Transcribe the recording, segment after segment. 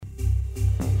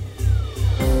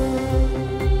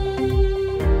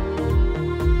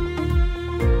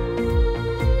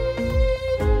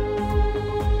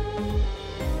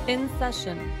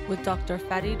Session with Dr.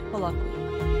 Farid Holakwi.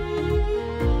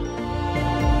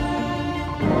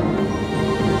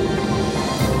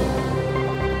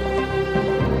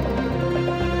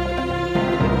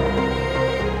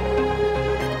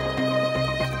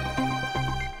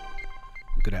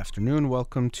 Good afternoon.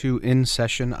 Welcome to In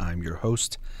Session. I'm your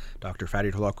host, Dr.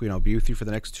 Farid Holakwi, and I'll be with you for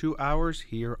the next 2 hours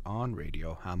here on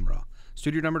Radio Hamra.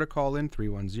 Studio number to call in,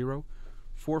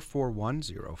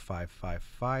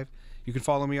 310-441-0555. You can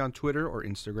follow me on Twitter or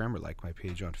Instagram or like my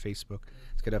page on Facebook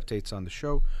to get updates on the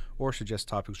show or suggest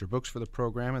topics or books for the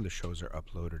program, and the shows are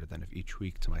uploaded at the end of each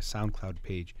week to my SoundCloud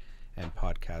page and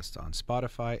podcast on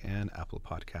Spotify and Apple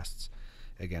Podcasts.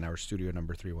 Again, our studio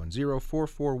number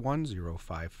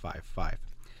 310-441-0555.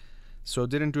 So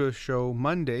didn't do a show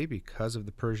Monday because of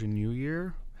the Persian New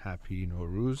Year. Happy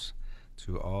Nowruz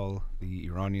to all the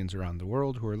Iranians around the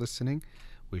world who are listening.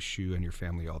 Wish you and your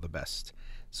family all the best.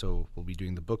 So we'll be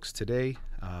doing the books today.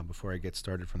 Before I get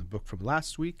started from the book from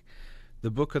last week,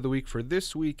 the book of the week for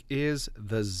this week is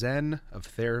The Zen of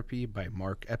Therapy by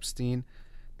Mark Epstein.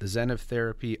 The Zen of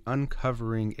Therapy,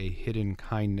 Uncovering a Hidden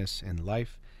Kindness in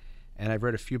Life. And I've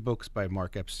read a few books by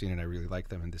Mark Epstein and I really like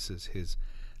them, and this is his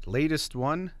latest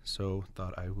one, so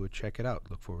thought I would check it out.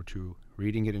 Look forward to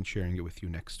reading it and sharing it with you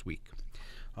next week.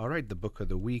 All right, the book of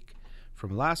the week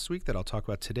from last week that I'll talk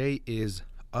about today is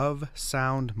Of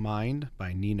Sound Mind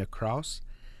by Nina Kraus.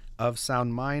 Of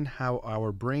Sound Mind, How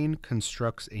Our Brain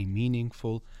Constructs a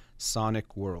Meaningful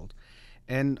Sonic World.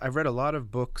 And I've read a lot of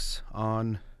books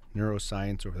on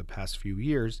neuroscience over the past few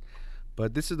years,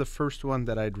 but this is the first one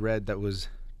that I'd read that was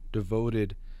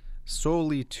devoted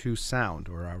solely to sound,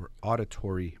 or our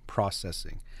auditory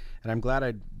processing. And I'm glad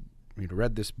I'd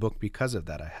read this book because of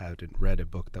that. I hadn't read a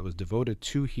book that was devoted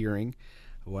to hearing,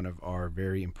 one of our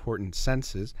very important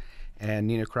senses. And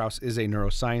Nina Kraus is a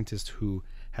neuroscientist who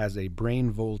has a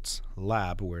Brain Volts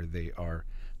lab where they are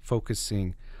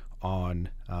focusing on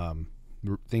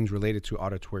things related to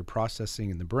auditory processing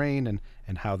in the brain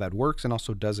and how that works and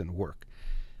also doesn't work.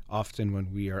 Often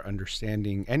when we are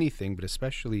understanding anything, but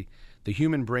especially the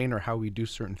human brain or how we do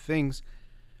certain things,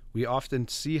 we often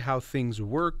see how things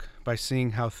work by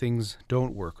seeing how things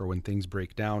don't work, or when things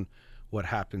break down, what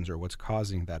happens or what's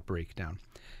causing that breakdown.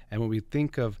 And when we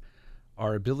think of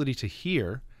our ability to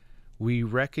hear, we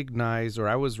recognize, or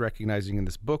I was recognizing in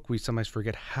this book, we sometimes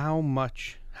forget how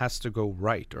much has to go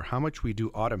right, or how much we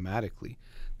do automatically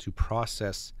to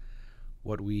process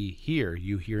what we hear.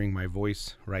 You hearing my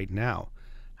voice right now,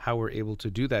 how we're able to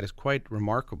do that is quite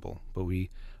remarkable, but we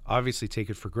obviously take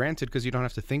it for granted because you don't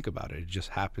have to think about it. It just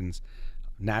happens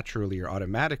naturally or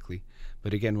automatically.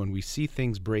 But again, when we see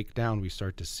things break down, we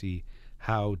start to see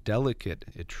how delicate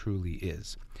it truly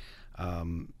is.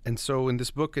 And so in this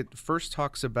book, it first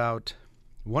talks about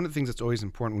one of the things that's always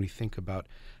important when we think about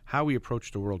how we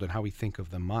approach the world and how we think of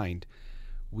the mind.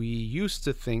 We used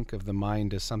to think of the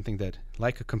mind as something that,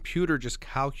 like a computer, just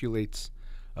calculates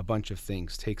a bunch of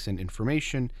things, takes in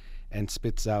information and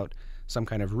spits out some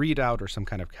kind of readout or some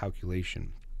kind of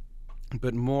calculation.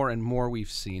 But more and more we've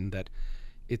seen that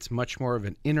it's much more of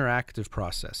an interactive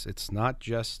process. It's not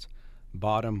just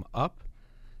bottom up,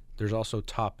 there's also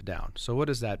top down. So what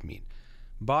does that mean?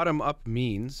 Bottom up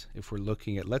means, if we're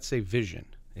looking at, let's say, vision,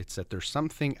 it's that there's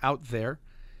something out there,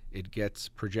 it gets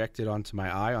projected onto my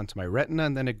eye, onto my retina,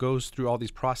 and then it goes through all these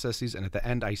processes, and at the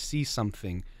end I see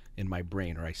something in my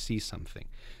brain, or I see something.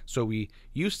 So we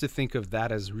used to think of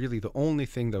that as really the only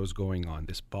thing that was going on,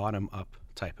 this bottom-up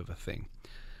type of a thing.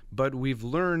 But we've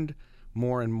learned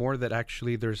more and more that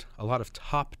actually there's a lot of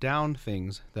top-down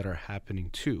things that are happening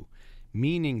too,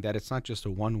 meaning that it's not just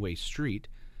a one-way street.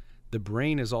 The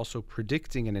brain is also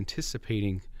predicting and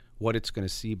anticipating what it's going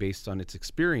to see based on its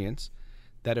experience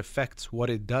that affects what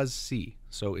it does see.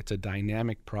 So it's a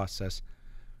dynamic process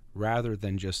rather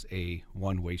than just a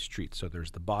one-way street. So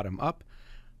there's the bottom up,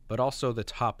 but also the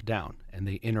top down, and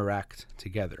they interact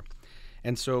together.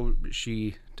 And so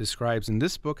she describes in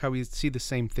this book how we see the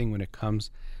same thing when it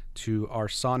comes to our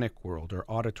sonic world or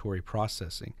auditory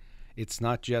processing. It's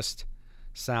not just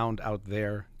sound out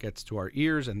there gets to our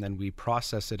ears and then we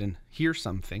process it and hear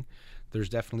something. There's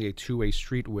definitely a two-way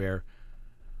street where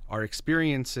our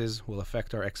experiences will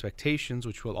affect our expectations,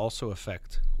 which will also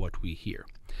affect what we hear.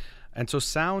 And so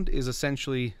sound is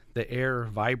essentially the air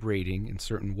vibrating in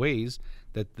certain ways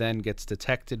that then gets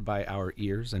detected by our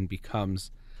ears and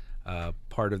becomes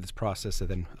part of this process that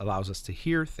then allows us to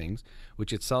hear things,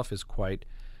 which itself is quite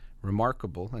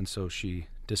remarkable. And so she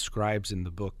describes in the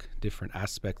book different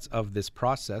aspects of this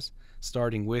process,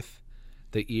 starting with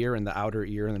the ear and the outer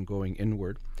ear and then going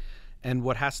inward. And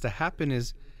what has to happen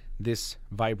is this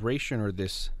vibration, or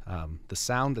this the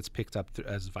sound that's picked up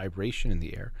as vibration in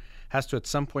the air, has to at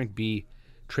some point be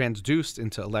transduced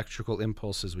into electrical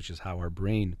impulses, which is how our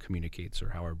brain communicates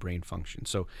or how our brain functions.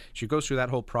 So she goes through that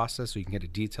whole process so you can get a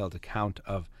detailed account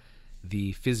of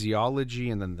the physiology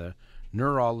and then the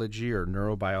neurology or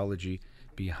neurobiology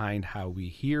behind how we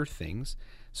hear things.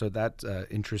 So that's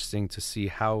interesting to see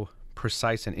how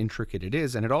precise and intricate it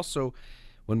is. And it also,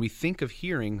 when we think of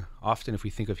hearing, often if we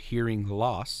think of hearing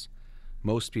loss,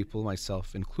 most people,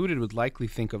 myself included, would likely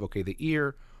think of, okay, the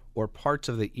ear or parts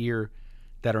of the ear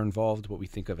that are involved, what we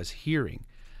think of as hearing.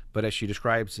 But as she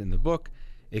describes in the book,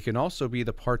 it can also be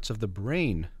the parts of the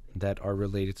brain that are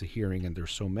related to hearing, and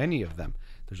there's so many of them.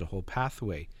 There's a whole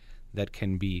pathway that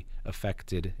can be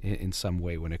affected in some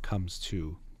way when it comes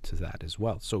to that as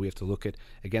well. So we have to look at,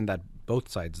 again, that both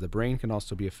sides. The brain can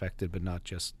also be affected, but not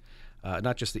just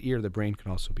the ear. The brain can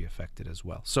also be affected as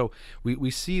well. So we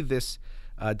see this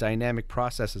dynamic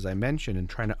process, as I mentioned, in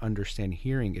trying to understand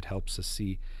hearing. It helps us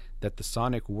see that the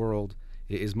sonic world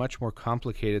is much more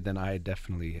complicated than I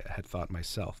definitely had thought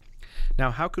myself.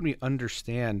 Now, how can we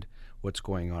understand what's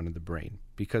going on in the brain?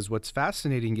 Because what's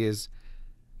fascinating is,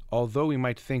 although we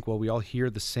might think, well, we all hear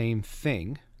the same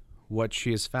thing, what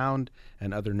she has found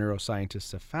and other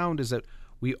neuroscientists have found is that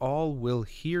we all will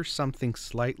hear something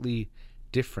slightly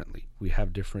differently. We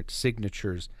have different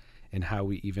signatures in how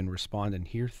we even respond and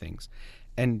hear things.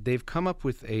 And they've come up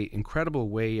with an incredible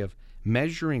way of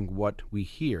measuring what we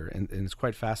hear, and it's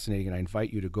quite fascinating, and I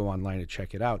invite you to go online and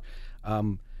check it out,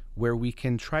 where we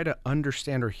can try to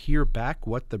understand or hear back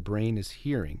what the brain is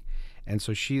hearing. And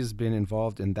so she's been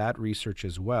involved in that research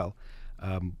as well,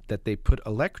 that they put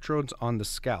electrodes on the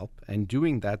scalp, and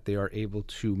doing that they are able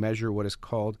to measure what is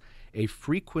called a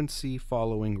frequency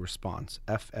following response,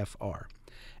 FFR.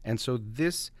 And so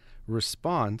this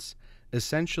response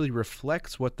essentially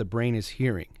reflects what the brain is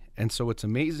hearing. And so what's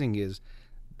amazing is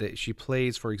that she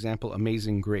plays, for example,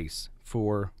 Amazing Grace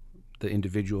for the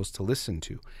individuals to listen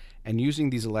to. And using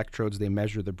these electrodes, they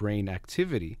measure the brain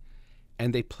activity,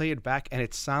 and they play it back, and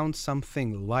it sounds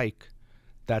something like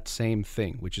that same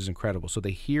thing, which is incredible. So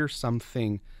they hear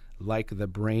something like the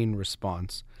brain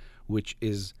response, which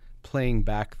is playing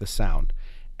back the sound.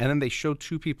 And then they show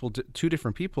two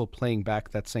different people playing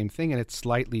back that same thing, and it's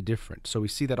slightly different. So we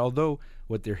see that although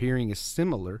what they're hearing is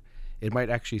similar, it might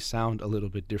actually sound a little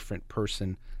bit different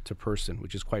person to person,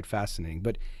 which is quite fascinating.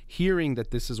 But hearing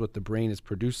that this is what the brain is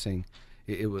producing,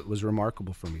 it was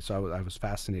remarkable for me. So I was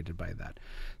fascinated by that.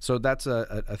 So that's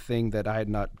a thing that I did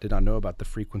not know about, the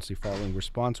frequency following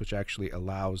response, which actually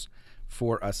allows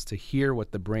for us to hear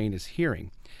what the brain is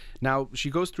hearing. Now, she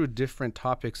goes through different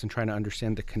topics and trying to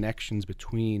understand the connections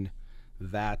between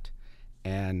that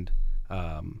and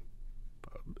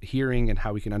hearing and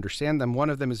how we can understand them. One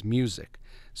of them is music.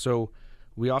 So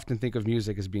we often think of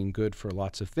music as being good for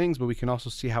lots of things, but we can also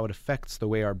see how it affects the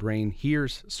way our brain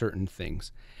hears certain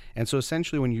things. And so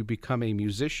essentially when you become a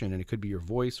musician, and it could be your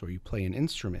voice or you play an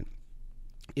instrument,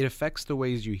 it affects the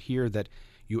ways you hear, that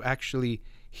you actually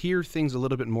hear things a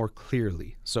little bit more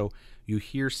clearly. So you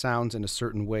hear sounds in a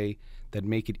certain way that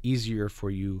make it easier for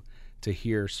you to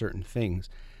hear certain things.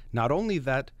 Not only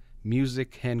that,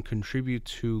 music can contribute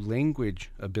to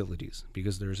language abilities,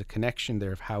 because there's a connection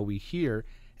there of how we hear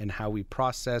and how we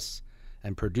process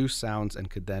and produce sounds, and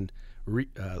could then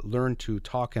learn to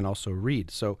talk and also read.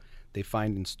 So they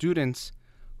find in students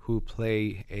who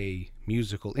play a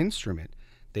musical instrument,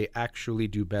 they actually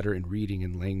do better in reading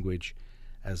and language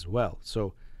as well.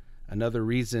 So another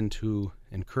reason to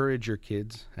encourage your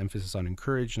kids, emphasis on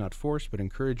encourage, not force, but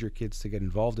encourage your kids to get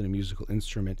involved in a musical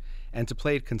instrument and to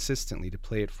play it consistently, to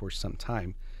play it for some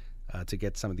time, to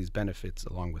get some of these benefits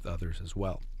along with others as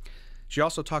well. She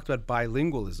also talked about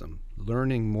bilingualism,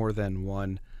 learning more than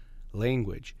one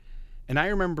language. And I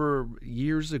remember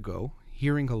years ago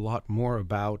hearing a lot more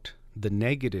about the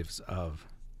negatives of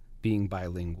being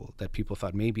bilingual, that people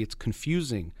thought maybe it's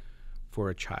confusing for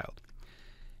a child.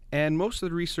 And most of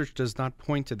the research does not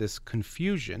point to this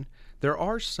confusion. There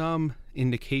are some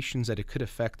indications that it could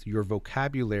affect your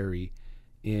vocabulary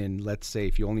in, let's say,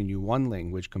 if you only knew one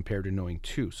language compared to knowing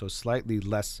two, so slightly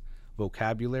less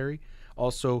vocabulary.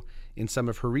 Also, in some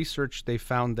of her research, they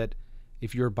found that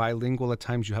if you're bilingual, at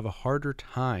times you have a harder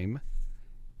time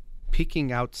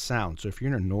picking out sounds. So if you're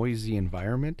in a noisy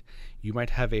environment, you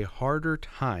might have a harder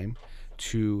time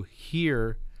to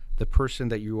hear the person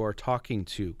that you are talking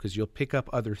to, because you'll pick up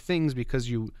other things because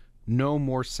you know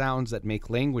more sounds that make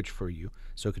language for you.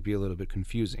 So it could be a little bit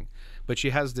confusing. But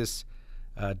she has this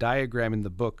diagram in the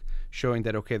book showing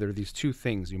that, okay, there are these two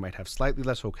things. You might have slightly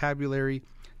less vocabulary,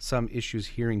 some issues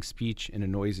hearing speech in a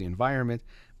noisy environment,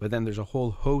 but then there's a whole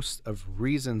host of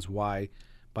reasons why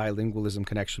bilingualism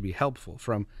can actually be helpful.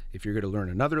 From if you're going to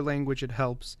learn another language, it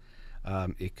helps.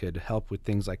 It could help with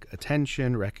things like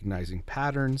attention, recognizing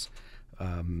patterns,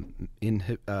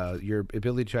 your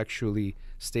ability to actually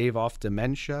stave off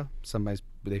dementia. Sometimes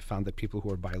they found that people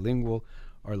who are bilingual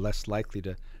are less likely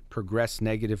to progress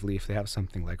negatively if they have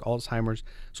something like Alzheimer's.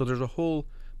 So there's a whole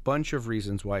bunch of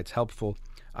reasons why it's helpful.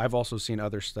 I've also seen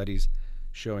other studies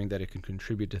showing that it can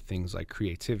contribute to things like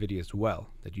creativity as well,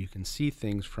 that you can see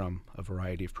things from a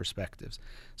variety of perspectives.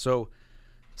 So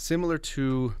similar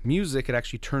to music, it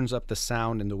actually turns up the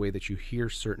sound in the way that you hear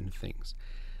certain things.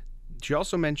 She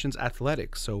also mentions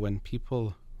athletics. So when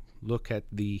people look at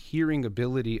the hearing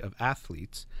ability of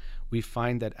athletes, we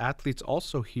find that athletes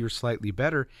also hear slightly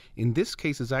better. In this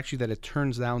case, it's actually that it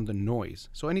turns down the noise.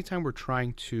 So anytime we're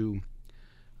trying to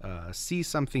see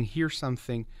something, hear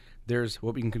something, there's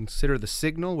what we can consider the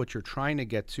signal, what you're trying to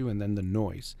get to, and then the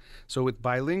noise. So with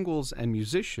bilinguals and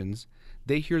musicians,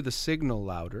 they hear the signal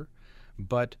louder,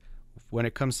 but when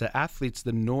it comes to athletes,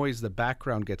 the noise, the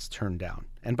background gets turned down.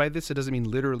 And by this, it doesn't mean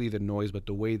literally the noise, but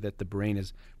the way that the brain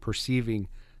is perceiving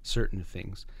certain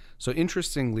things. So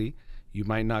interestingly, you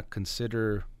might not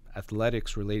consider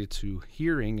athletics related to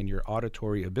hearing and your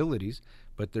auditory abilities,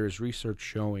 but there's research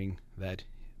showing that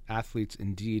athletes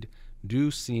indeed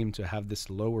do seem to have this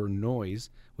lower noise,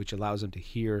 which allows them to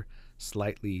hear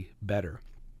slightly better.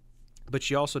 But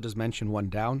she also does mention one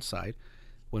downside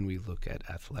when we look at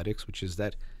athletics, which is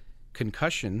that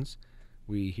concussions,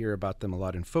 we hear about them a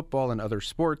lot in football and other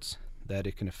sports, that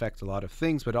it can affect a lot of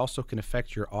things, but also can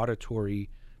affect your auditory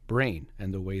brain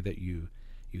and the way that you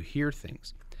hear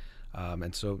things.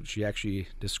 And so she actually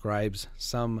describes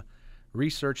some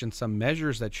research and some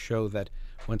measures that show that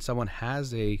when someone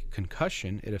has a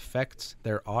concussion, it affects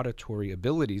their auditory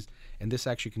abilities, and this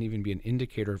actually can even be an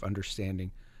indicator of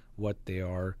understanding what they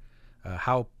are,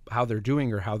 how they're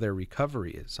doing or how their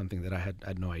recovery is, something that I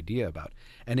had no idea about.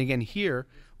 And again, here,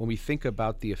 when we think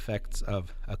about the effects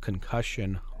of a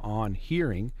concussion on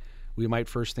hearing, we might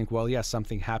first think, well, yeah,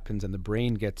 something happens and the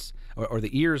brain gets, or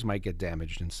the ears might get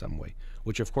damaged in some way,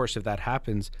 which of course, if that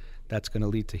happens, that's going to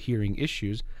lead to hearing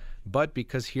issues. But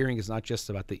because hearing is not just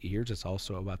about the ears, it's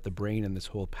also about the brain and this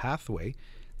whole pathway,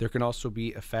 there can also be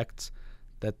effects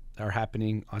that are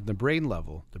happening on the brain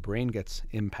level. The brain gets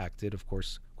impacted, of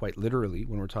course, quite literally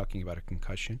when we're talking about a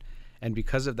concussion. And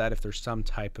because of that, if there's some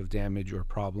type of damage or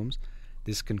problems,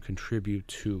 this can contribute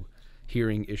to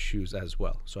hearing issues as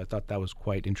well. So I thought that was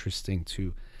quite interesting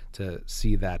to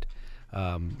see that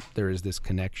there is this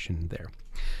connection there.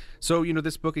 So,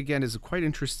 this book, again, is a quite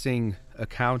interesting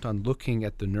account on looking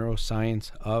at the neuroscience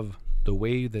of the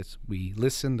way that we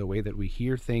listen, the way that we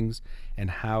hear things, and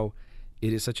how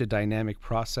it is such a dynamic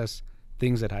process,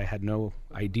 things that I had no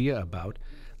idea about,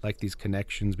 like these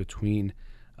connections between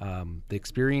the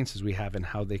experiences we have and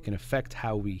how they can affect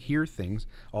how we hear things.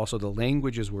 Also, the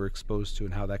languages we're exposed to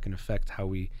and how that can affect how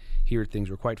we hear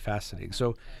things were quite fascinating.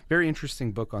 So, very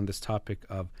interesting book on this topic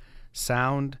of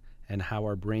sound and how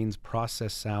our brains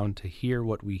process sound to hear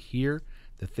what we hear,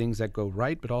 the things that go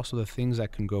right, but also the things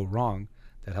that can go wrong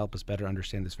that help us better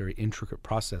understand this very intricate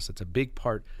process. It's a big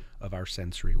part of our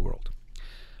sensory world.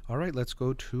 All right, let's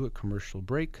go to a commercial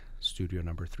break. Studio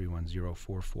number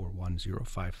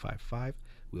 310-441-0555.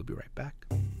 We'll be right back.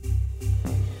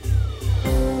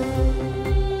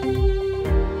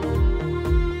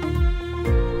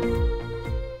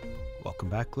 Welcome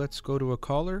back. Let's go to a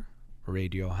caller.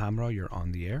 Radio Hamra, you're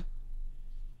on the air.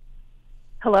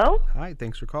 Hello? Hi,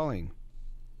 thanks for calling.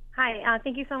 Hi,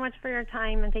 thank you so much for your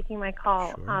time and taking my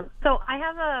call. Sure. So I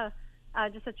have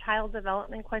just a child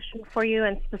development question for you,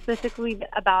 and specifically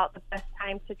about the best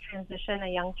time to transition a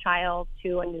young child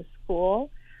to a new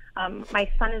school. My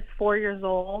son is 4 years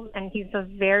old, and he's a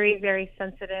very, very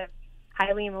sensitive,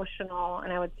 highly emotional,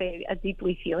 and I would say a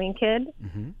deeply feeling kid.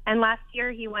 Mm-hmm. And last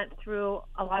year he went through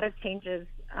a lot of changes.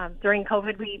 During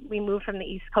COVID, we moved from the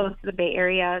East Coast to the Bay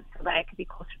Area so that I could be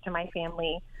closer to my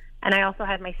family. And I also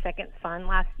had my second son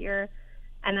last year.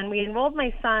 And then we enrolled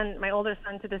my older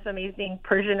son, to this amazing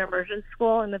Persian immersion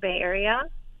school in the Bay Area.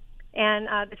 And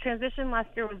the transition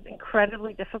last year was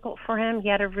incredibly difficult for him. He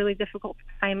had a really difficult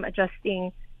time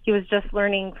adjusting. He was just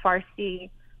learning Farsi.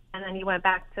 And then he went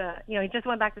back to, he just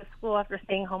went back to school after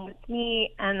staying home with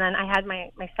me. And then I had my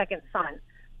second son.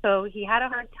 So he had a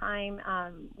hard time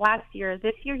last year.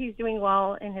 This year he's doing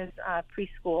well in his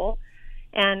preschool.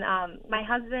 And my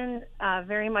husband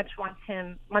very much wants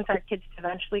our kids to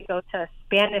eventually go to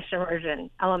Spanish immersion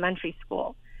elementary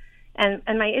school. And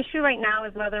my issue right now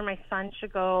is whether my son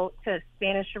should go to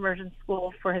Spanish immersion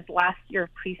school for his last year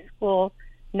of preschool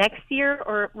next year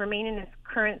or remain in his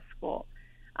current school.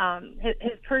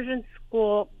 His Persian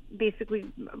school basically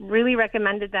really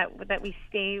recommended that we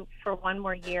stay for one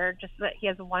more year, just so that he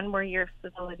has one more year of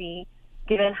stability.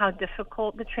 Given how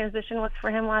difficult the transition was for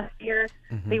him last year,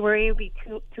 they worry it would be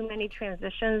too many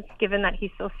transitions, given that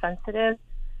he's so sensitive.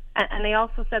 And they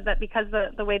also said that because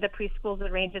the way the preschool's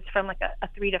arranged, it's from like a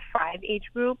 3 to 5 age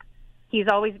group. He's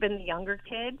always been the younger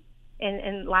kid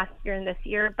in last year and this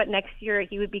year, but next year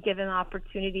he would be given the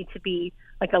opportunity to be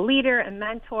like a leader, a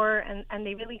mentor, and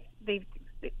they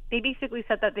basically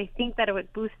said that they think that it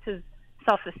would boost his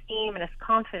self-esteem and his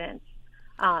confidence.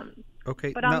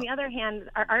 Okay. But on the other hand,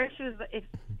 our issue is if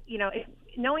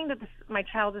knowing that my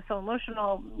child is so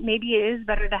emotional, maybe it is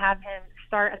better to have him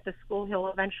start at the school he'll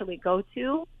eventually go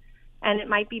to, and it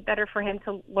might be better for him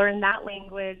to learn that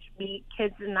language, meet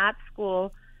kids in that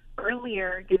school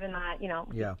earlier, given that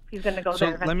he's going to go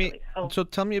there eventually. So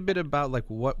tell me a bit about like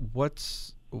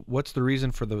what's the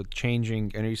reason for the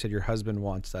changing? I know you said your husband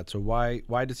wants that. So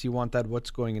why does he want that? What's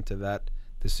going into that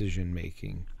decision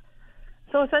making?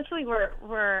 So essentially,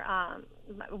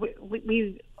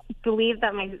 we believe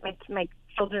that my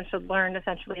children should learn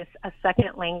essentially a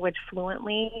second language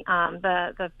fluently.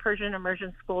 The Persian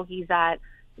immersion school he's at,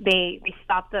 they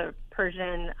stopped the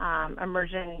Persian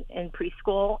immersion in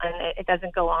preschool, and it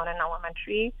doesn't go on in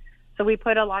elementary. So we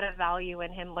put a lot of value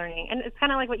in him learning, and it's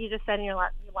kind of like what you just said in your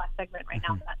last segment right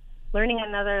now. That learning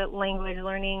another language,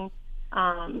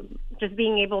 just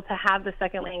being able to have the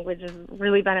second language is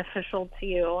really beneficial to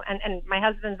you. And my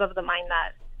husband's of the mind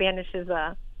that Spanish is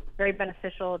very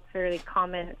beneficial. It's very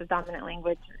common. It's a dominant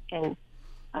language in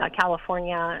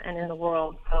California and in the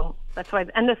world. So that's why.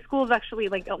 And the schools actually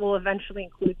will eventually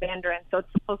include Mandarin. So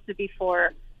it's supposed to be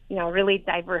for really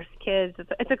diverse kids.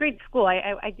 It's a great school.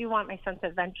 I do want my son to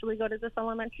eventually go to this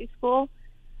elementary school.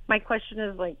 My question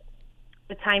is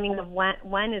the timing of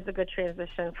when is a good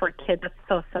transition for a kid that's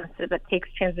so sensitive, that takes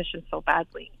transition so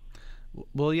badly.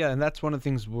 Well, yeah, and that's one of the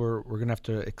things we're going to have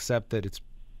to accept, that it's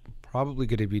probably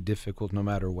going to be difficult no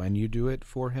matter when you do it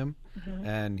for him,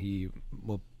 and he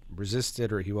will resist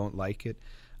it or he won't like it.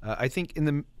 I think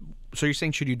so you're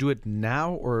saying, should you do it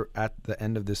now or at the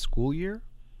end of this school year?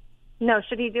 No,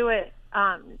 should he do it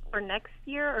for next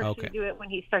year, or should he do it when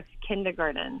he starts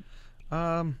kindergarten?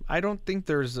 I don't think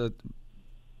there's a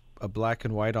black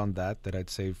and white on that I'd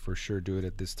say for sure do it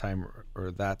at this time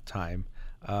or that time.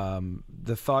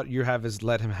 The thought you have is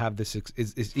let him have this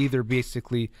is either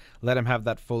basically let him have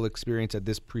that full experience at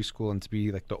this preschool and to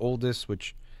be like the oldest,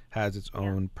 which has its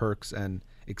own perks and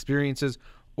experiences,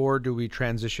 or do we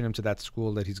transition him to that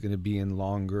school that he's going to be in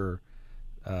longer,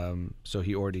 so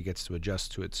he already gets to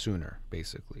adjust to it sooner,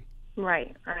 basically?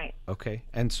 Right. Okay.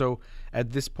 And so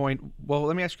at this point, well,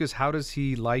 let me ask you this: how does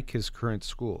he like his current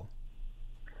school?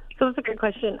 So that's a good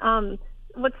question.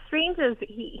 What's strange is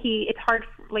it's hard,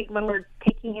 like when we're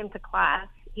taking him to class,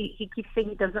 he keeps saying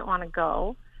he doesn't want to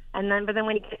go. But then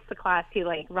when he gets to class, he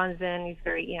runs in, he's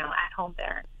very, at home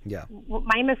there. Yeah.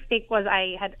 My mistake was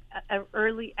I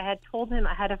had told him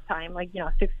ahead of time,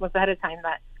 6 months ahead of time,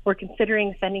 that we're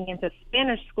considering sending him to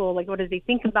Spanish school. What does he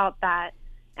think about that?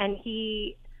 And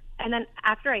then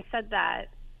after I said that,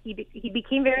 he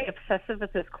became very obsessive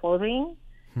with his clothing.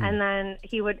 And then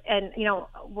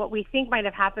what we think might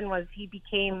have happened was he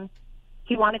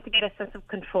wanted to get a sense of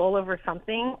control over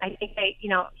something. I think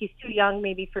he's too young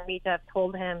maybe for me to have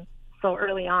told him so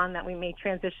early on that we may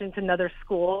transition to another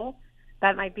school.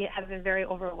 That have been very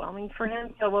overwhelming for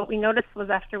him. So what we noticed was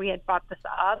after we had brought this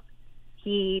up,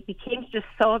 he became just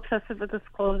so obsessive with his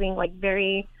clothing,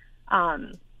 very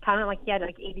kind of like he had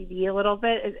ADD a little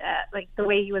bit, the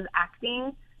way he was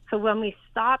acting. So when we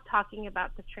stopped talking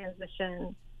about the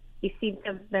transition, he seemed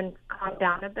to have been calmed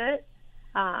down a bit.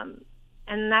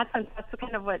 And that's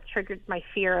kind of what triggered my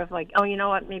fear of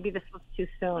maybe this was too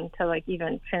soon to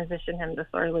even transition him this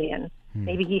early. And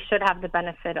maybe he should have the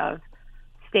benefit of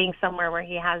staying somewhere where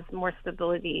he has more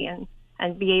stability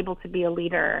and be able to be a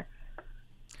leader.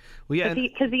 Well, yeah,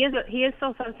 because he is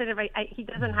so sensitive. He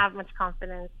doesn't have much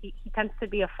confidence. He tends to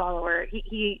be a follower.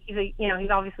 He's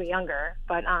obviously younger,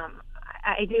 but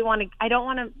I don't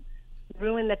want to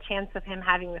ruin the chance of him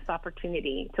having this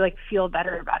opportunity to feel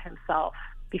better about himself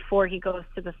before he goes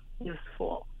to this new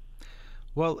school.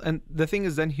 Well, and the thing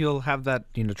is, then he'll have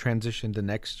that transition to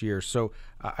next year. So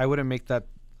I wouldn't make that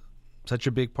such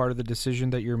a big part of the decision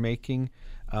that you're making.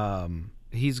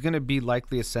 He's going to be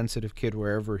likely a sensitive kid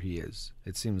wherever he is.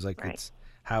 It seems like it's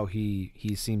how he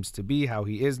seems to be, how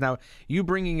he is. Now, you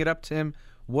bringing it up to him,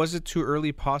 was it too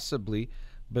early? Possibly.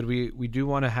 But we do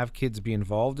want to have kids be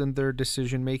involved in their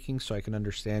decision making, so I can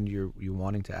understand you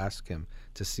wanting to ask him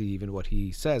to see even what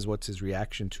he says, what's his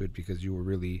reaction to it, because you were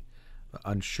really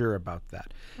unsure about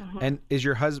that. And is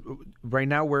your husband right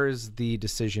now? Where is the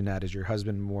decision at? Is your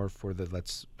husband more for the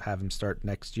let's have him start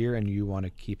next year, and you want to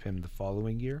keep him the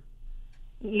following year?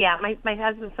 Yeah, my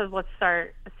husband says let's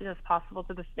start as soon as possible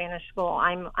to the Spanish school.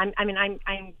 I'm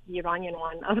the Iranian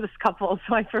one of this couple,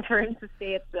 so I prefer him to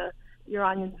stay at the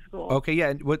Iranian school. Okay, yeah.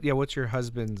 And what's your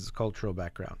husband's cultural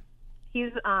background?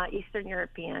 He's Eastern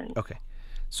European. Okay,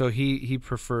 so he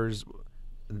prefers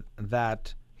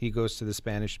that. He goes to the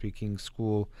Spanish-speaking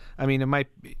school. I mean,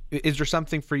 is there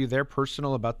something for you there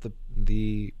personal about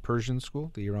the Persian school,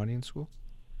 the Iranian school?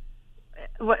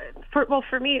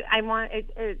 For me, I want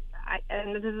it.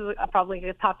 And this is probably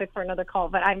a topic for another call,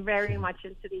 but I'm very much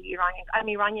into the Iranian. I'm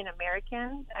Iranian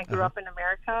American. I grew up in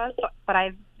America, but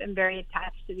I've been very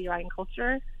attached to the Iranian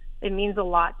culture. It means a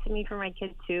lot to me for my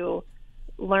kids to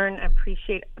learn and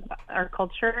appreciate our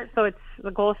culture. So it's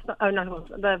the goal.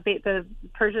 The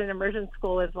Persian immersion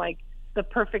school is like the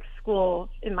perfect school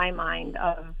in my mind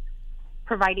of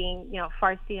providing,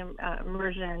 Farsi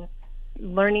immersion,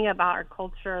 learning about our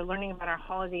culture, learning about our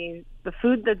holidays. The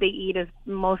food that they eat is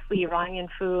mostly Iranian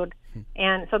food,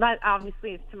 and so that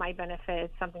obviously is to my benefit.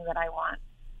 It's something that I want.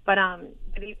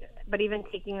 But even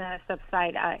taking that a step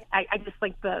aside, I just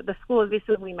like the school is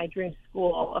basically my dream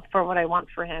school for what I want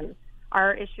for him.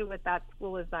 Our issue with that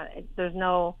school is that there's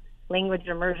no language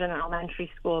immersion in elementary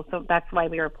school, so that's why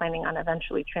we were planning on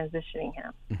eventually transitioning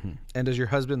him. And does your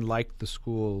husband like the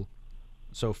school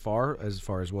so far as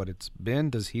what it's been?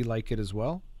 Does he like it as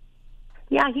well?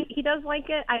 Yeah, he does like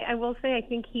it. I will say I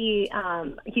think he's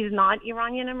not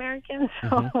Iranian American,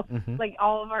 so like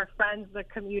all of our friends, the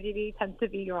community tends to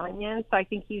be Iranian. So I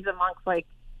think he's amongst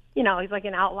he's like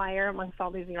an outlier amongst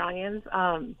all these Iranians.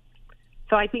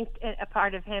 So I think a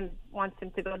part of him wants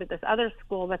him to go to this other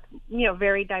school that's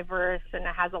very diverse and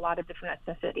it has a lot of different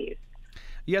ethnicities.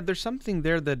 Yeah, there's something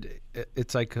there that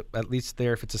it's like, at least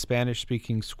there, if it's a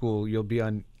Spanish-speaking school, you'll be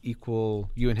on equal.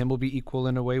 You and him will be equal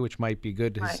in a way, which might be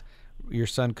good. Right. Your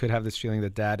son could have this feeling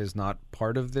that dad is not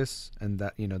part of this, and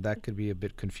that that could be a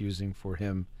bit confusing for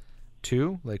him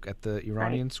too. Like at the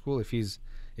Iranian school, if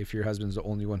your husband's the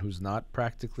only one who's not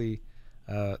practically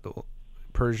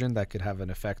Persian, that could have an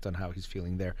effect on how he's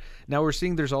feeling there. Now we're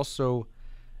seeing there's also,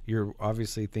 you're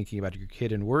obviously thinking about your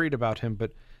kid and worried about him,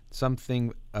 but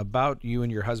something about you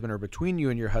and your husband, or between you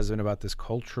and your husband, about this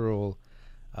cultural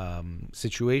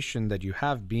situation that you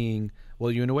have, being,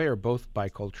 well, you in a way are both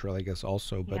bicultural, I guess,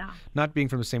 also, but not being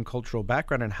from the same cultural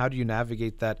background. And how do you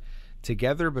navigate that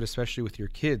together, but especially with your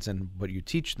kids and what you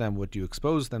teach them, what you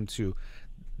expose them to?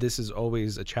 This is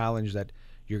always a challenge that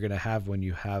you're going to have when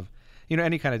you have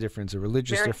any kind of difference, a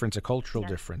religious difference, a cultural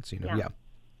difference,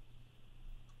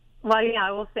 Well,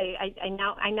 I will say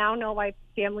I now know why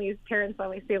parents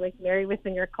always say marry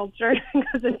within your culture,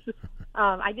 because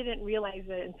I didn't realize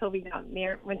it until we got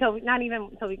married. Until we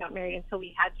got married, until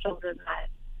we had children,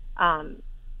 that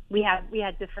we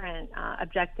had different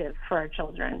objectives for our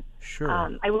children. Sure.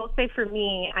 I will say for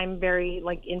me, I'm very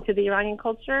into the Iranian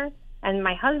culture, and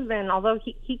my husband, although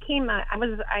he came,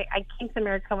 I came to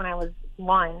America when I was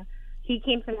 1. He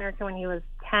came to America when he was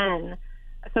 10.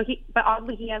 So but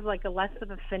oddly, he has a less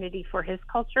of affinity for his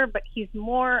culture, but he's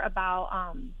more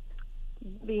about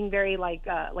being very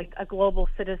a global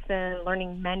citizen,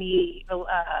 learning many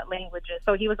languages.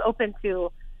 So he was open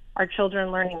to our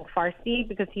children learning Farsi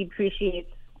because he appreciates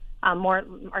more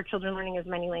our children learning as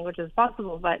many languages as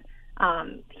possible. But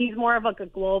he's more of a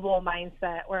global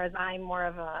mindset, whereas I'm more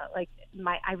of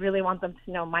I really want them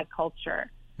to know my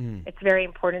culture. It's very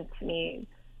important to me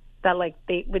that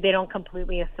they don't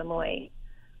completely assimilate.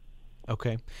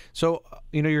 Okay. So,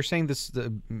 you're saying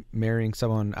marrying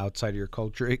someone outside of your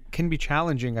culture, it can be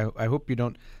challenging. I hope you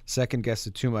don't second guess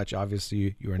it too much.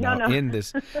 Obviously, you are now in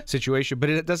this situation,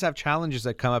 but it does have challenges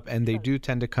that come up, and they do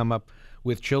tend to come up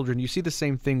with children. You see the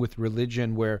same thing with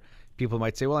religion, where people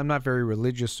might say, well, I'm not very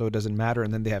religious, so it doesn't matter.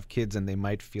 And then they have kids and they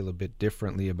might feel a bit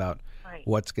differently about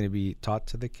what's going to be taught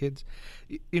to the kids.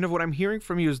 What I'm hearing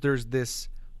from you is there's this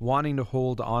wanting to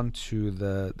hold on to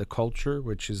the culture,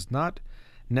 which is not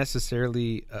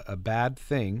necessarily a bad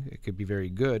thing. It could be very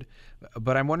good.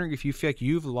 But I'm wondering if you feel like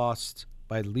you've lost,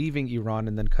 by leaving Iran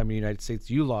and then coming to the United States,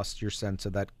 you lost your sense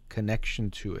of that connection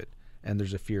to it, and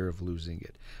there's a fear of losing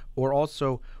it. Or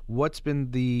also, what's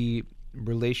been the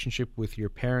relationship with your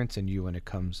parents and you when it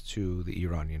comes to the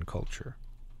Iranian culture?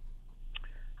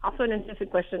 Also an interesting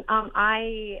question.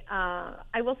 I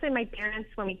will say my parents,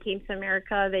 when we came to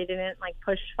America, they didn't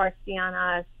push Farsi on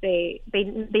us. They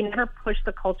never pushed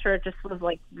the culture. It just was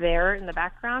there in the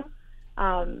background.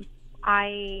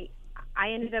 I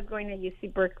I ended up going to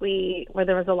UC Berkeley, where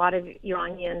there was a lot of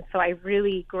Iranians. So I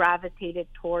really gravitated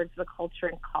towards the culture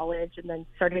in college, and then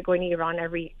started going to Iran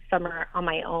every summer on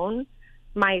my own.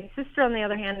 My sister, on the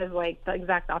other hand, is like the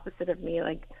exact opposite of me.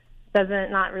 Like,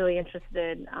 not really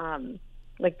interested,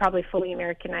 like probably fully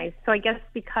Americanized. So I guess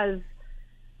because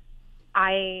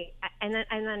I'm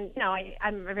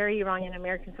a very Iranian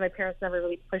American, so my parents never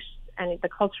really pushed any the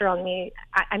culture on me.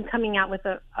 I'm coming out with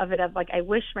of like, I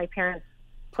wish my parents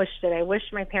pushed it. I wish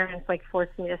my parents like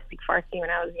forced me to speak Farsi when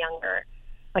I was younger.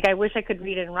 Like, I wish I could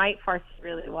read and write Farsi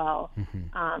really well.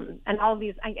 And all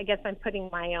these, I guess I'm putting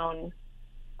my own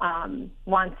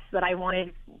wants that I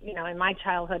wanted, in my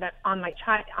childhood on my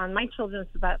children,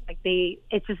 so that like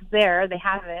it's just there, they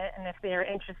have it, and if they're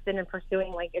interested in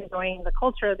pursuing, like, enjoying the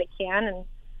culture, they can, and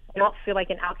I don't feel like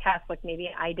an outcast like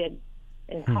maybe I did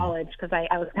in college, because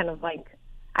I was kind of like,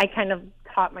 I kind of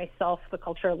taught myself the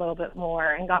culture a little bit more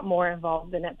and got more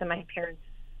involved in it than my parents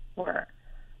were.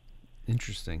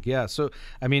 Interesting. Yeah. So,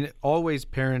 I mean, always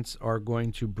parents are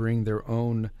going to bring their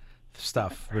own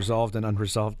stuff, resolved and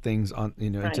unresolved things on,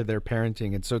 Right. into their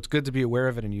parenting. And so it's good to be aware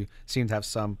of it. And you seem to have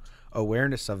some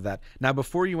awareness of that. Now,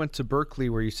 before you went to Berkeley,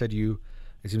 where you said it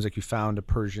seems like you found a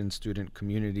Persian student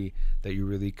community that you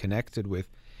really connected with.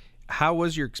 How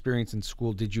was your experience in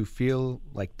school? Did you feel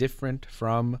like different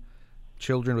from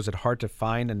children? Was it hard to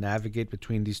find and navigate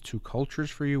between these two cultures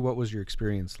for you? What was your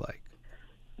experience like?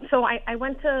 So I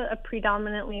went to a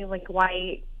predominantly like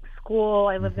white school.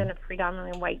 I lived in a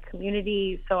predominantly white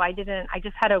community. So I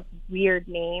just had a weird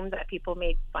name that people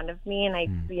made fun of me, and I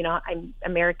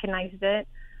Americanized it.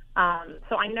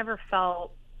 So I never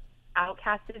felt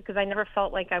outcasted, because I never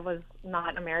felt like I was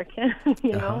not American,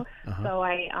 So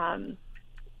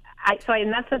so in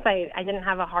that sense, I didn't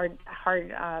have a hard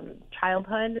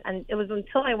childhood, and it was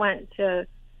until I went to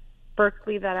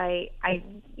Berkeley that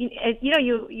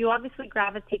you obviously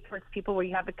gravitate towards people where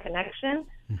you have a connection.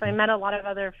 So I met a lot of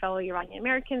other fellow Iranian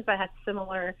Americans that had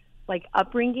similar like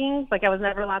upbringings. Like, I was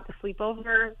never allowed to sleep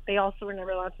over. They also were never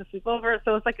allowed to sleep over.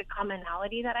 So it was like a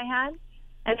commonality that I had.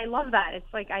 And I love that.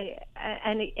 It's like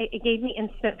it gave me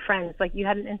instant friends. Like, you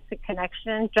had an instant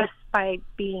connection just by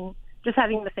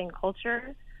having the same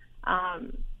culture.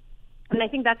 And I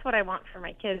think that's what I want for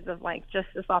my kids, of like just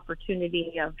this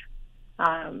opportunity of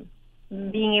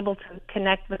being able to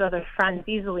connect with other friends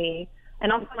easily.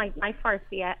 And also my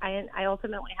Farsi, I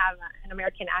ultimately have an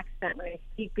American accent when I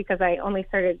speak, because I only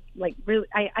started like really,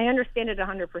 I understand it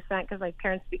 100% because my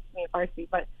parents speak to me in Farsi,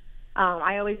 but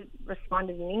I always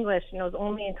responded in English, and it was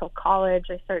only until college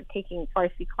I started taking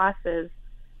Farsi classes,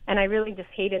 and I really just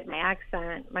hated my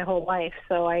accent my whole life.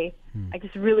 So I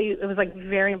just really, it was like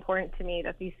very important to me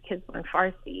that these kids learn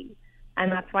Farsi,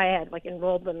 and that's why I had like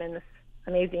enrolled them in this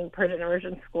amazing Persian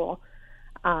immersion school,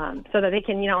 so that they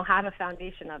can, have a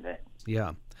foundation of it.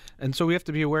 Yeah. And so we have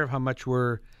to be aware of how much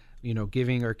we're,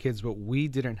 giving our kids what we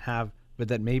didn't have, but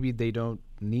that maybe they don't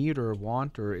need or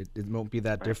want, or it won't be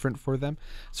that different for them.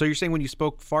 So you're saying when you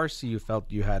spoke Farsi, you felt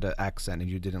you had an accent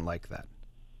and you didn't like that.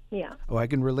 Yeah. Oh, I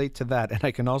can relate to that. And I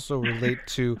can also relate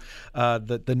to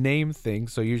the name thing.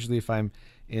 So usually if I'm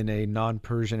in a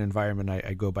non-Persian environment,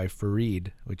 I go by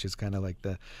Farid, which is kind of like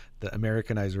the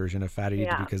Americanized version of Farid,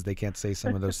 because they can't say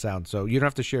some of those sounds. So you don't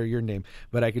have to share your name,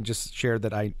 but I can just share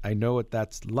that I know what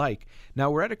that's like.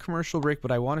 Now, we're at a commercial break,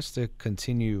 but I want us to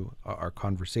continue our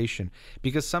conversation,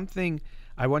 because something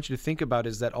I want you to think about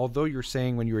is that although you're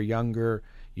saying when you were younger,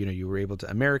 you were able to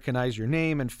Americanize your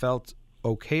name and felt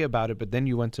okay about it, but then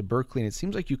you went to Berkeley and it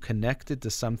seems like you connected to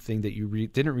something that you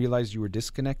didn't realize you were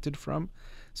disconnected from.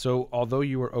 So although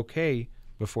you were okay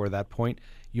before that point,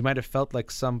 you might have felt like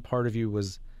some part of you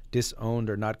was disowned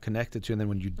or not connected to, and then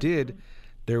when you did,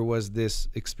 there was this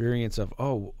experience of,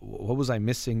 oh, what was I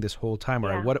missing this whole time?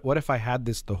 Or what if I had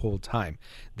this the whole time,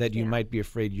 that you might be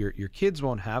afraid your kids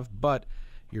won't have, but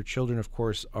your children, of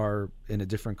course, are in a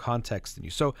different context than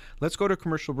you. So let's go to a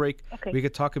commercial break. Okay. We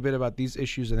could talk a bit about these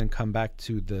issues and then come back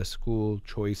to the school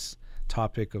choice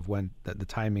topic of when the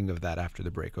timing of that after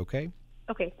the break, okay?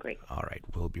 Okay, great. All right,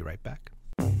 we'll be right back.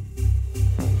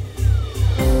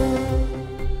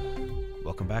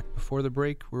 Welcome back. Before the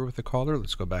break, we're with a caller.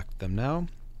 Let's go back to them now.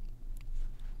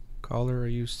 Caller, are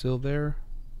you still there?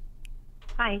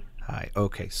 Hi. Hi.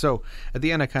 Okay. So at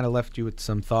the end, I kind of left you with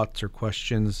some thoughts or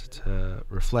questions to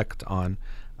reflect on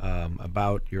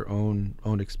about your own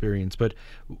experience. But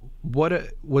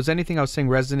what was anything I was saying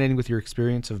resonating with your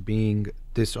experience of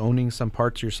disowning some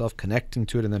parts of yourself, connecting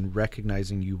to it, and then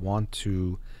recognizing you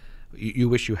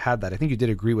wish you had that? I think you did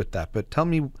agree with that. But tell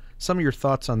me some of your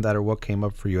thoughts on that, or what came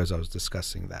up for you as I was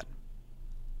discussing that.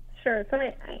 Sure. So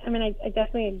I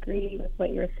definitely agree with what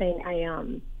you were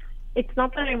saying. it's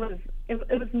not that I was.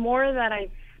 It was more that I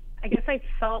guess I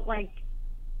felt like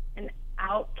an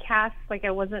outcast, like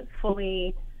I wasn't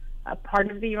fully a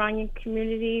part of the Iranian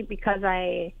community because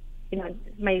I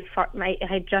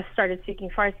had just started speaking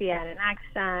Farsi, I had an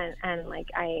accent, and like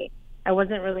I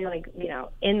wasn't really like,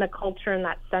 in the culture in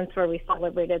that sense where we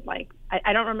celebrated, like,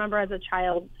 I don't remember as a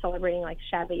child celebrating like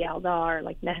Shab Yalda or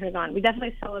like Mehragan. We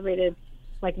definitely celebrated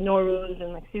like Nowruz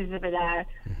and like Sizavada,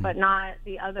 but not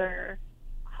the other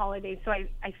holidays. So I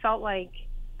felt like,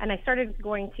 and I started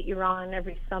going to Iran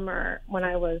every summer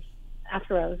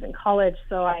after I was in college.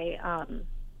 So I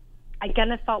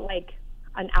kind of felt like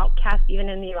an outcast even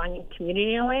in the Iranian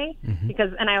community in a way,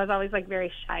 and I was always like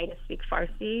very shy to speak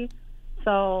Farsi.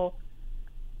 So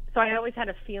I always had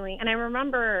a feeling, and I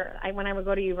remember when I would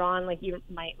go to Iran, like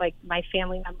my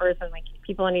family members and like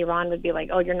people in Iran would be like,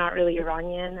 "Oh, you're not really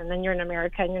Iranian," and then you're in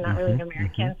America and you're not really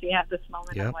American. So you have this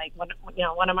moment of like,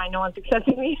 what am I? No one's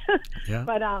accepting me.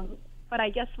 But I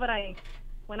guess when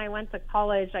I went to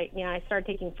college, I started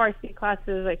taking Farsi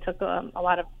classes. I took a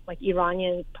lot of like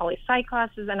Iranian poli-sci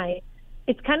classes, and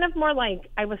it's kind of more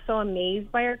like I was so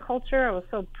amazed by our culture. I was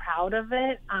so proud of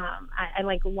it. I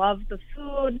like loved the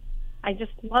food. I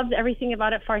just loved everything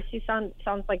about it. Farsi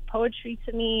sounds like poetry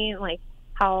to me, like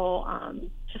how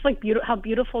just like how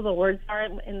beautiful the words are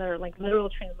in their like literal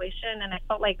translation. And I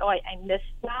felt like, I missed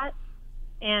that.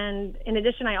 And in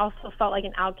addition, I also felt like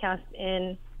an outcast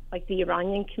in like the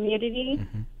Iranian community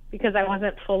because I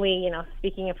wasn't fully,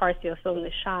 speaking in Farsi. I was so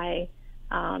really shy.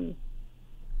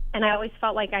 And I always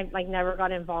felt like I like never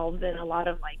got involved in a lot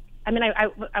of like,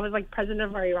 I was like president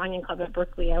of our Iranian club at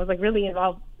Berkeley. I was like really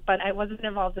involved, but I wasn't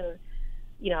involved in,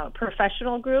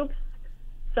 professional groups.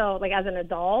 So like as an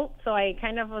adult, so I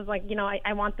kind of was like,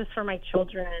 I want this for my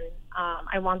children.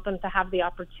 I want them to have the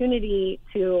opportunity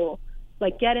to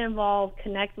like get involved,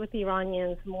 connect with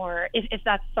Iranians more, if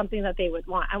that's something that they would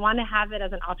want. I want to have it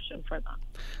as an option for them.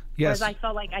 Yes. Whereas I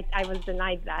felt like I was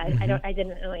denied that. I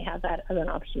didn't really have that as an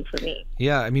option for me.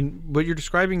 Yeah, what you're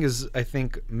describing is, I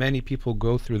think many people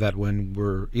go through that when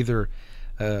we're either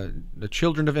the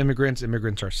children of immigrants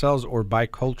ourselves, or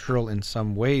bicultural in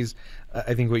some ways.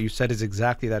 I think what you said is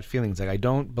exactly that feeling. It's like I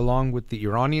don't belong with the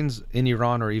Iranians in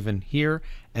Iran or even here,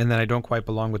 and then I don't quite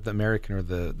belong with the American or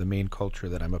the main culture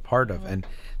that I'm a part of. And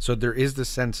so there is this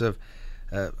sense of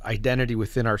identity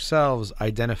within ourselves,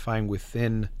 identifying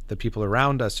within the people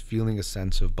around us, feeling a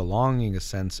sense of belonging, a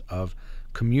sense of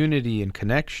community and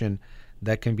connection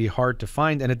that can be hard to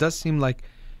find. And it does seem like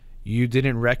you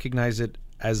didn't recognize it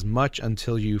as much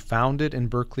until you found it in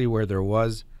Berkeley, where there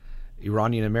was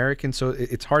Iranian American. So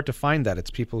it's hard to find that.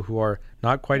 It's people who are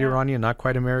not quite Iranian, not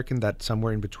quite American, that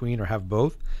somewhere in between or have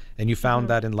both. And you found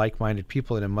that in like-minded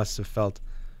people, and it must have felt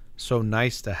so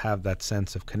nice to have that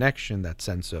sense of connection, that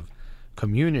sense of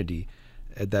community.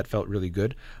 That felt really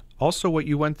good. Also, what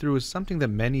you went through is something that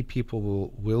many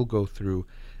people will go through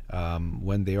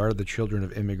when they are the children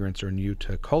of immigrants or new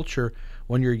to culture.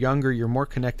 When you're younger, you're more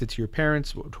connected to your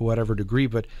parents to whatever degree,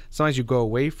 but sometimes you go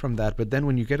away from that. But then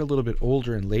when you get a little bit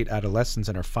older in late adolescence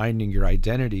and are finding your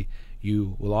identity,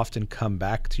 you will often come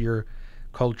back to your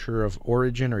culture of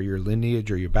origin or your lineage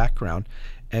or your background.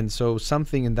 And so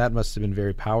something in that must have been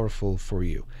very powerful for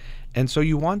you. And so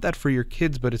you want that for your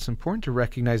kids, but it's important to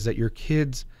recognize that your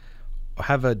kids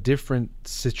have a different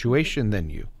situation than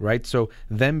you, right? So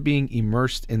them being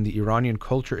immersed in the Iranian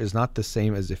culture is not the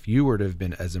same as if you were to have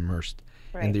been as immersed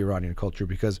in the Iranian culture,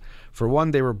 because for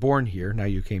one, they were born here. Now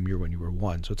you came here when you were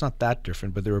 1, so it's not that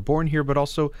different, but they were born here, but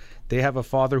also they have a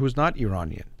father who's not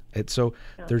Iranian. So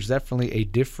there's definitely a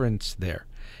difference there.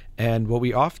 And what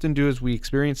we often do is we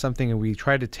experience something and we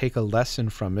try to take a lesson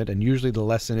from it. And usually the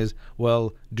lesson is,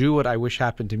 well, do what I wish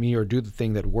happened to me or do the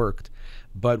thing that worked.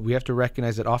 But we have to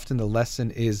recognize that often the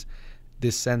lesson is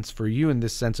this sense for you and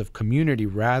this sense of community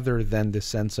rather than this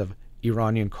sense of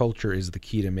Iranian culture is the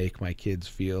key to make my kids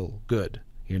feel good,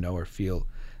 or feel,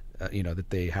 that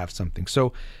they have something.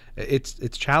 So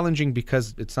it's challenging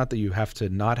because it's not that you have to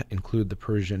not include the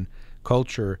Persian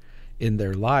culture in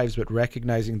their lives, but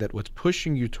recognizing that what's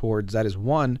pushing you towards that is,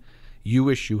 one, you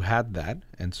wish you had that,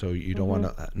 and so you don't want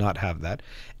to not have that.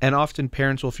 And often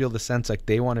parents will feel the sense like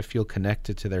they want to feel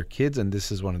connected to their kids, and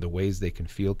this is one of the ways they can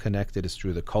feel connected is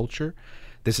through the culture.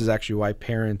 This is actually why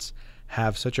parents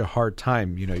have such a hard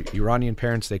time. Iranian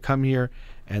parents, they come here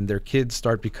and their kids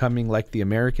start becoming like the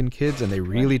American kids, and they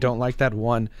really don't like that.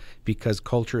 One, because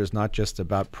culture is not just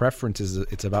about preferences,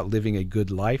 it's about living a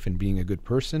good life and being a good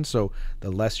person. So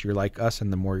the less you're like us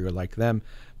and the more you're like them,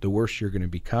 the worse you're going to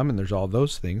become, and there's all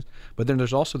those things. But then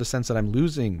there's also the sense that I'm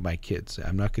losing my kids.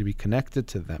 I'm not going to be connected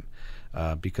to them.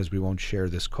 because we won't share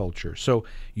this culture. So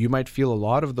you might feel a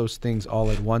lot of those things all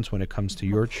at once when it comes to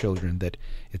your children, that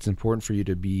it's important for you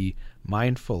to be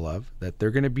mindful of, that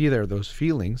they're going to be there, those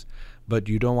feelings, but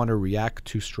you don't want to react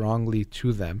too strongly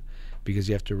to them, because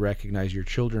you have to recognize your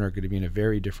children are going to be in a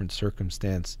very different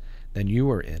circumstance than you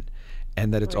are in.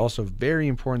 And that it's also very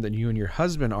important that you and your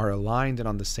husband are aligned and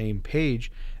on the same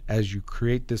page as you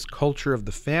create this culture of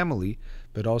the family,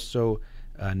 but also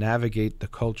navigate the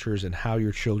cultures and how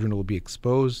your children will be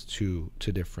exposed to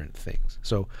different things.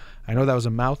 So I know that was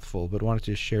a mouthful, but wanted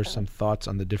to share some thoughts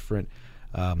on the different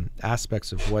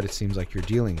aspects of what it seems like you're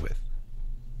dealing with.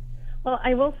 Well,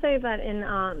 I will say that in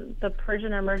the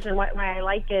Persian immersion, why I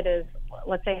like it is,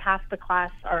 let's say half the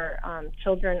class are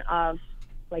children of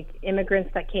like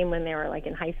immigrants that came when they were like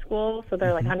in high school, so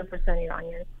they're like 100%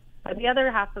 Iranian. But the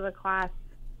other half of the class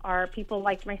are people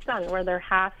like my son, where they're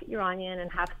half Iranian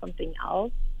and half something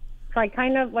else. So I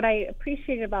kind of, what I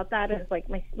appreciated about that is like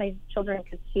my children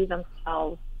could see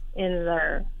themselves in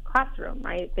their classroom,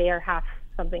 right? They are half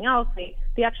something else.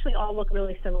 They actually all look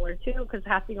really similar too, because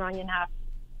half Iranian, half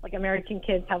like American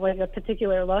kids have like a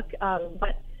particular look.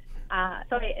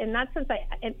 So in that sense,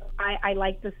 I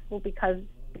like this school because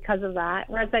of that.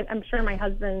 Whereas I'm sure my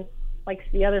husband likes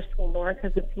the other school more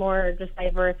because it's more just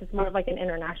diverse. It's more of like an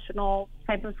international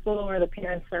type of school where the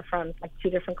parents are from like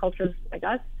two different cultures like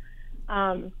us.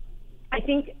 I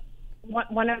think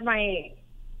one of my,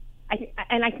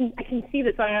 I can see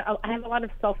this. So I have a lot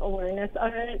of self-awareness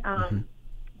of it.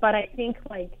 But I think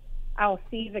like I'll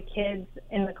see the kids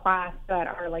in the class that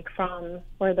are like from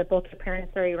where both their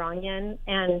parents are Iranian,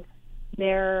 and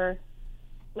they're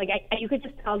like, you could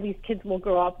just tell these kids will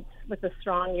grow up with a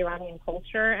strong Iranian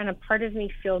culture. And a part of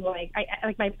me feels like,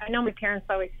 I know my parents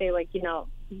always say like, you know,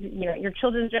 your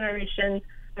children's generation,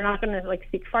 they're not going to like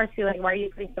speak Farsi. Like, why are you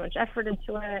putting so much effort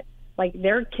into it? Like,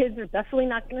 their kids are definitely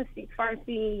not going to speak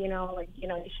Farsi, you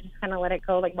should just kind of let it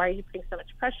go. Like, why are you putting so much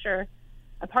pressure?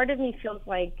 A part of me feels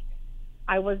like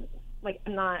I was like,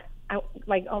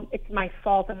 it's my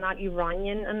fault. I'm not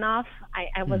Iranian enough.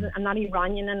 I'm not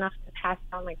Iranian enough to pass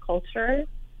down my culture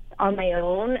on my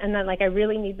own, and then like I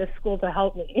really need the school to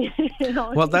help me.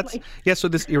 Well, that's so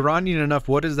this Iranian enough,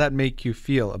 what does that make you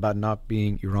feel about not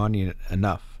being Iranian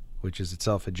enough, which is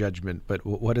itself a judgment, but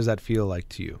what does that feel like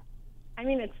to you? I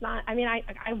mean, it's not,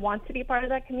 I want to be part of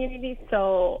that community,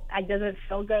 so it doesn't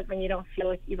feel good when you don't feel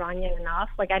like Iranian enough.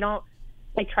 Like, I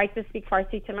try to speak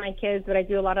Farsi to my kids, but I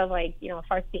do a lot of like,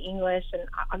 Farsi English, and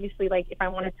obviously like if I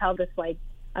want to tell this like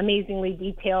amazingly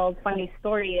detailed, funny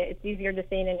story, it's easier to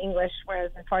say it in English,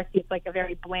 whereas in Farsi it's like a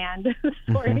very bland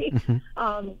story.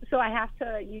 So I have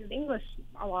to use English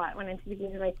a lot when I'm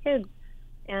speaking to my kids.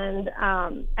 And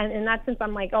in that sense,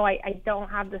 I'm like, I don't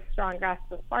have this strong grasp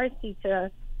of Farsi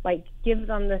to like give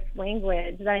them this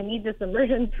language, that I need this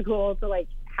immersion school to like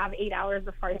have 8 hours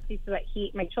of Farsi so that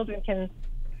my children can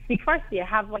speak Farsi. I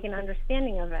have like an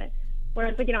understanding of it.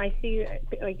 Whereas, like, I see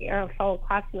like fellow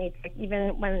classmates, like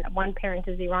even when one parent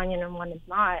is Iranian and one is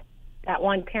not, that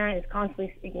one parent is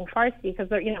constantly speaking Farsi because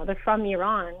they're from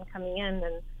Iran coming in,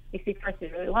 and they speak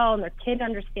Farsi really well, and their kid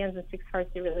understands and speaks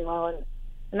Farsi really well. And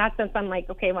in that sense, I'm like,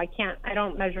 okay, well, I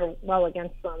don't measure well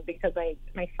against them because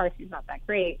my Farsi is not that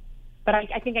great. But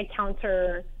I think I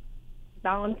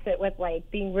counterbalance it with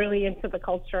like being really into the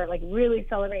culture, like really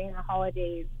celebrating the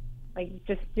holidays, like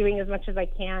just doing as much as I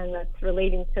can that's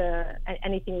relating to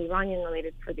anything Iranian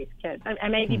related for these kids. I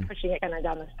may be pushing it kind of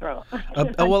down their throat.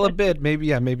 Well, a bit,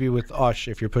 maybe, maybe with Osh,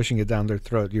 if you're pushing it down their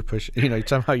throat,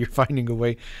 somehow you're finding a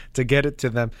way to get it to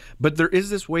them. But there is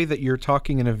this way that you're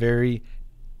talking in a very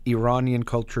Iranian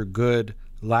culture, good,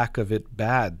 lack of it,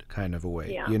 bad kind of a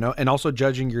way, and also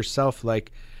judging yourself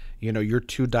like, you're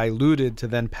too diluted to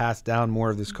then pass down more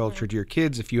of this culture to your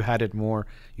kids. If you had it more,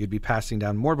 you'd be passing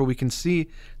down more. But we can see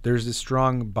there's this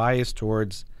strong bias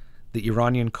towards the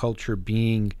Iranian culture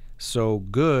being so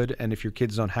good. And if your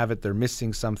kids don't have it, they're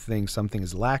missing something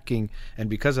is lacking.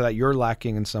 And because of that, you're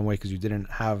lacking in some way because you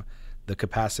didn't have the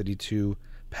capacity to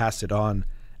pass it on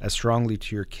as strongly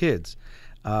to your kids.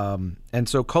 And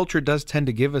so culture does tend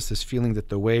to give us this feeling that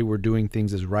the way we're doing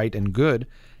things is right and good.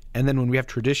 And then when we have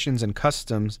traditions and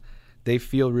customs, they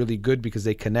feel really good because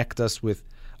they connect us with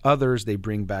others. They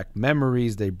bring back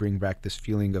memories. They bring back this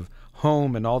feeling of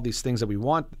home and all these things that we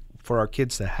want for our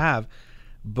kids to have.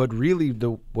 But really,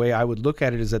 the way I would look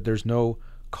at it is that there's no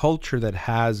culture that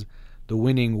has the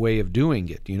winning way of doing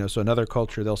it. So another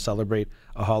culture, they'll celebrate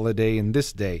a holiday in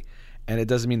this day. And it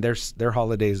doesn't mean their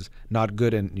holiday is not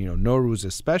good and, Nowruz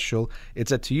is special. It's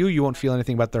that to you won't feel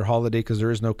anything about their holiday because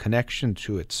there is no connection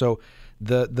to it. So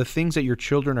the things that your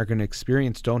children are going to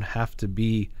experience don't have to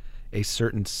be a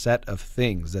certain set of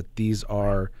things, that these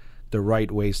are the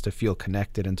right ways to feel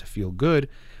connected and to feel good.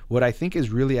 What I think is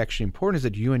really actually important is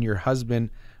that you and your husband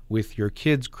with your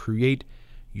kids create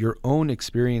your own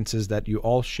experiences that you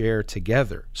all share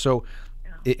together. So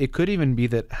it could even be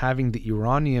that having the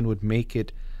Iranian would make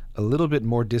it a little bit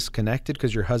more disconnected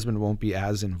because your husband won't be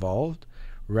as involved,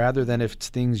 rather than if it's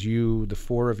things you, the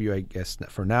four of you, I guess,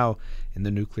 for now, in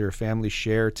the nuclear family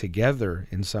share together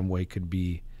in some way could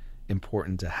be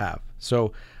important to have.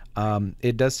 So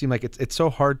it does seem like it's so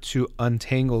hard to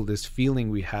untangle this feeling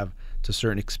we have to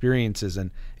certain experiences,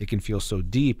 and it can feel so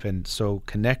deep and so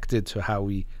connected to how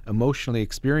we emotionally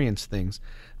experience things,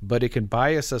 but it can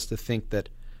bias us to think that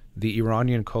the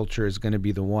Iranian culture is going to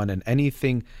be the one, and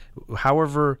anything,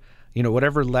 however,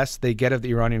 whatever less they get of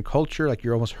the Iranian culture, like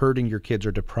you're almost hurting your kids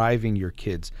or depriving your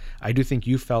kids. I do think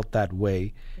you felt that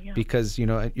way because,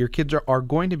 your kids are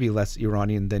going to be less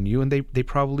Iranian than you, and they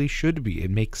probably should be.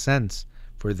 It makes sense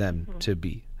for them to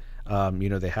be.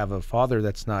 They have a father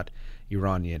that's not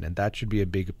Iranian, and that should be a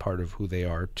big part of who they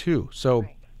are too. So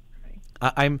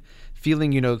I'm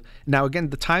feeling, now again,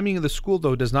 the timing of the school,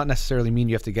 though, does not necessarily mean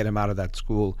you have to get him out of that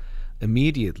school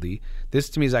immediately. This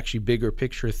to me is actually bigger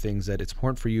picture things that it's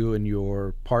important for you and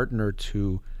your partner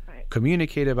to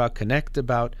communicate about, connect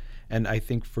about. And I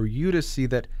think for you to see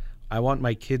that I want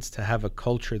my kids to have a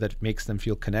culture that makes them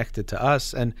feel connected to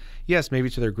us. And yes, maybe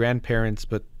to their grandparents,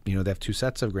 but they have two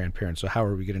sets of grandparents. So how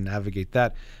are we going to navigate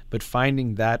that? But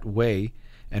finding that way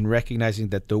and recognizing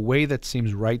that the way that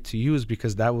seems right to you is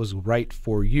because that was right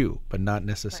for you, but not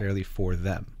necessarily for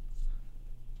them.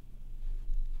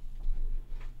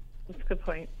 That's a good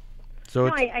point. So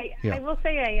I will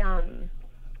say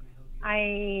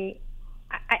I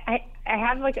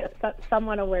have like a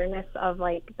somewhat awareness of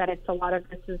like that it's a lot of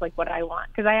this is like what I want,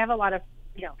 because I have a lot of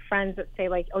friends that say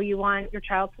like, oh, you want your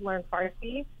child to learn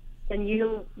Farsi, then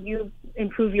you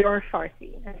improve your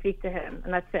Farsi and speak to him,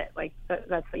 and that's it. Like that's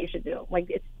what you should do. Like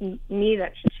it's me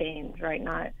that should change, right?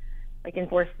 Not like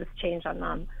enforce this change on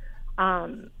them.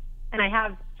 And I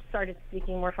have started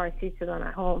speaking more Farsi to them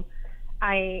at home.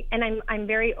 I'm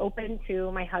very open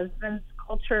to my husband's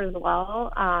culture as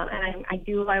well, and I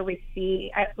do always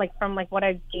see from what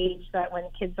I've gauged that when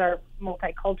kids are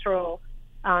multicultural,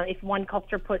 if one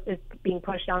culture is being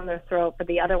pushed down their throat but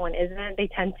the other one isn't, they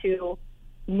tend to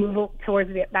move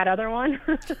towards that other one.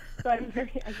 So I feel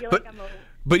like I'm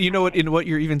But you know what? In what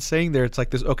you're even saying there, it's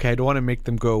like this. Okay, I don't want to make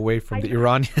them go away from the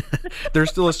Iranian. There's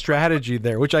still a strategy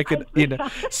there, which I could,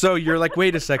 So you're like,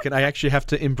 wait a second. I actually have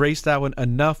to embrace that one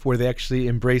enough where they actually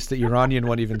embrace the Iranian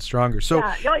one even stronger. So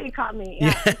you caught me.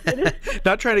 Yeah.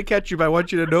 Not trying to catch you, but I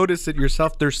want you to notice it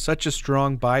yourself. There's such a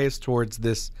strong bias towards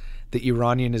this. The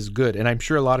Iranian is good, and I'm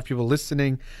sure a lot of people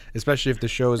listening, especially if the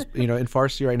show is in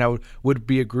Farsi right now, would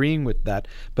be agreeing with that.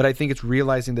 But I think it's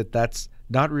realizing that that's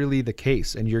not really the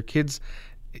case, and your kids,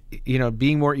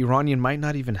 being more Iranian might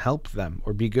not even help them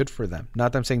or be good for them.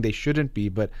 Not that I'm saying they shouldn't be,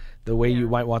 but the way you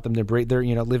might want them to break, they're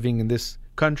living in this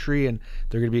country and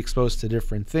they're going to be exposed to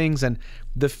different things, and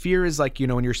the fear is like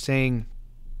when you're saying,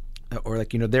 or like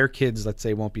their kids, let's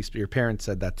say, won't be. Your parents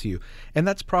said that to you, and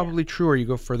that's probably true. Or you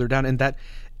go further down, and that.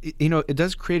 It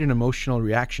does create an emotional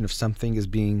reaction if something is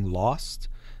being lost,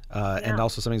 and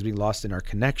also something's being lost in our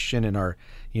connection and our,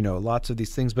 lots of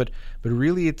these things. But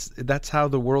really, that's how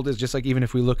the world is. Just like even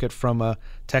if we look at from a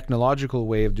technological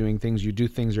way of doing things, you do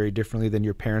things very differently than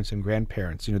your parents and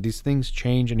grandparents. These things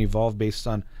change and evolve based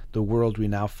on the world we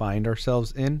now find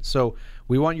ourselves in. So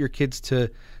we want your kids to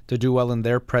do well in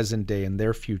their present day and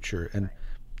their future. And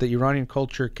the Iranian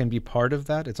culture can be part of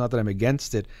that. It's not that I'm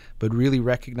against it, but really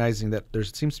recognizing that there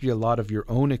seems to be a lot of your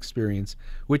own experience,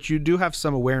 which you do have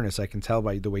some awareness, I can tell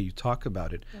by the way you talk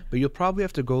about it. But you'll probably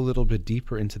have to go a little bit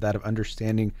deeper into that of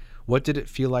understanding what did it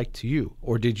feel like to you?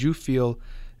 Or did you feel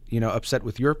upset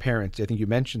with your parents? I think you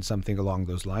mentioned something along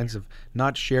those lines of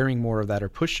not sharing more of that or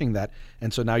pushing that.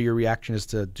 And so now your reaction is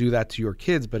to do that to your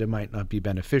kids, but it might not be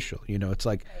beneficial. It's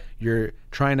like you're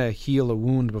trying to heal a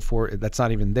wound before that's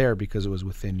not even there because it was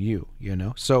within you,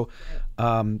 So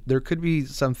there could be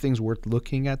some things worth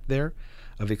looking at there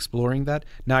of exploring that.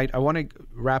 Now, I want to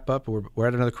wrap up. We're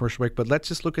at another commercial break, but let's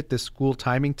just look at this school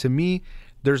timing. To me,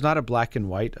 there's not a black and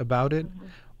white about it.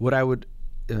 What I would,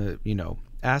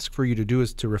 ask for you to do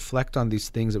is to reflect on these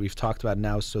things that we've talked about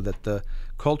now, so that the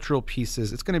cultural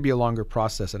pieces, it's going to be a longer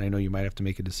process, and I know you might have to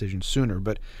make a decision sooner,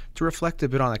 but to reflect a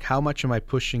bit on like how much am I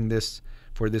pushing this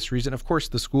for this reason. Of course,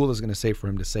 the school is going to say for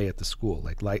him to stay at the school.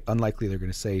 Like unlikely they're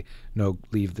going to say, no,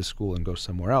 leave the school and go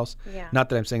somewhere else. Yeah. Not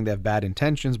that I'm saying they have bad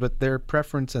intentions, but their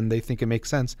preference and they think it makes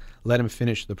sense. Let him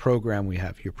finish the program we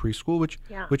have here, preschool,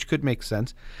 which could make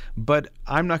sense. But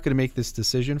I'm not going to make this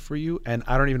decision for you, and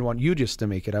I don't even want you just to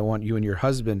make it. I want you and your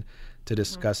husband to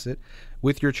discuss it.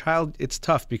 With your child, it's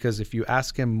tough because if you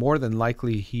ask him, more than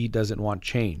likely he doesn't want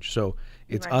change. So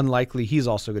it's Right. unlikely he's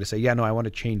also going to say, yeah, no, I want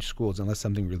to change schools, unless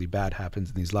something really bad happens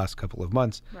in these last couple of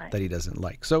months Right. that he doesn't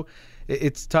like. So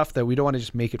it's tough that we don't want to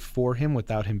just make it for him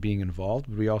without him being involved.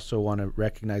 But we also want to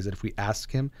recognize that if we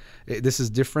ask him, this is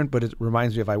different, but it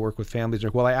reminds me of I work with families.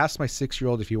 Like, well, I asked my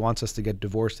 6-year-old if he wants us to get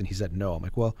divorced, and he said no. I'm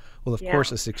like, well, of Yeah.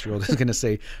 course a 6-year-old is going to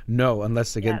say no,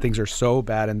 unless, again, Yeah. things are so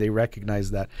bad and they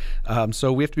recognize that.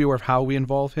 So we have to be aware of how we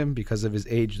involve him because of his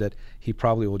age, that he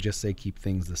probably will just say keep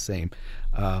things the same.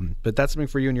 But that's something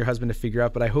for you and your husband to figure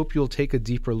out. But I hope you'll take a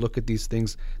deeper look at these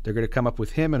things. They're going to come up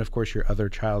with him and, of course, your other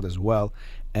child as well.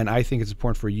 And I think it's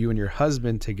important for you and your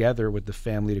husband together with the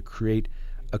family to create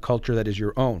a culture that is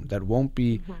your own, that won't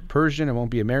be Persian, it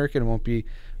won't be American, it won't be,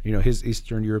 his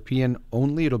Eastern European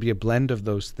only. It'll be a blend of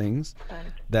those things.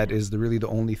 That is really the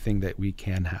only thing that we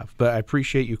can have. But I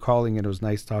appreciate you calling, and it was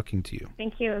nice talking to you.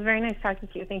 Thank you. It was very nice talking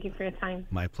to you. Thank you for your time.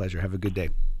 My pleasure. Have a good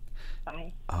day.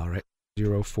 Bye. All right.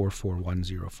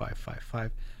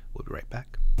 04410555. We'll be right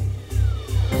back.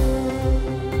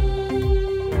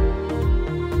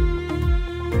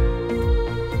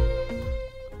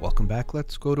 Welcome back.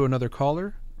 Let's go to another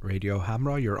caller. Radio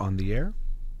Hamra, you're on the air.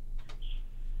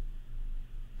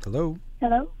 Hello.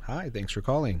 Hello. Hi, thanks for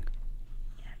calling.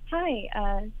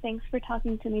 Hi. Thanks for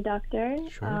talking to me, Doctor.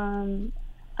 Sure. I'm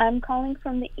calling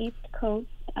from the East Coast.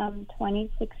 I'm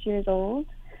 26 years old.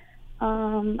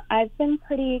 I've been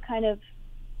pretty kind of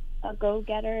a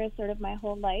go-getter sort of my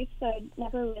whole life, so I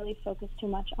never really focused too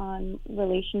much on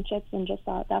relationships and just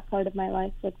thought that part of my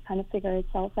life would kind of figure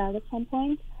itself out at some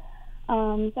point.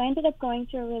 So I ended up going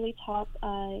to a really top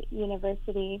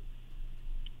university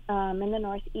in the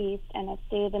Northeast, and I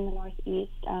stayed in the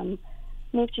Northeast,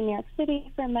 moved to New York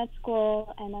City for med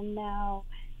school, and I'm now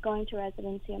going to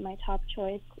residency at my top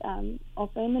choice,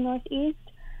 also in the Northeast.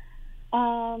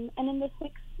 And in the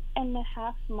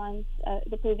 6.5 months,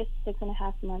 the previous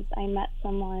 6.5 months, I met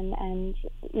someone, and,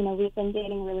 we've been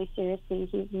dating really seriously.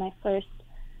 He's my first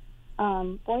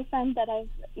boyfriend that I've,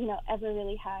 ever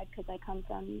really had, because I come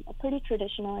from a pretty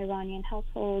traditional Iranian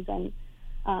household, and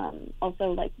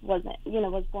also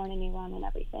was born in Iran and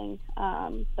everything.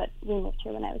 But we moved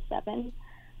here when I was 7.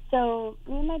 So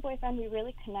me and my boyfriend, we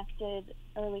really connected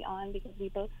early on because we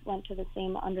both went to the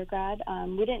same undergrad.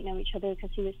 We didn't know each other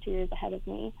because he was 2 years ahead of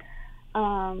me.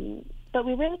 But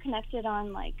we really connected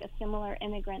on like a similar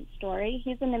immigrant story.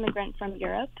 He's an immigrant from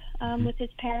Europe with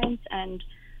his parents, and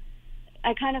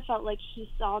I kind of felt like he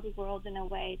saw the world in a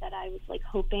way that I was like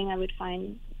hoping I would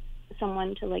find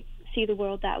someone to like see the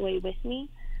world that way with me.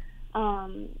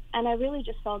 And I really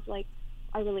just felt like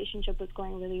our relationship was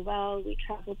going really well. We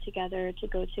traveled together to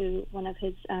go to one of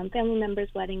his family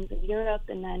members' weddings in Europe,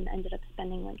 and then ended up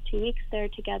spending like 2 weeks there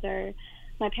together.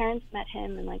 My parents met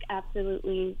him and like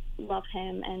absolutely love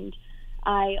him, and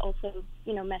I also,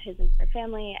 met his entire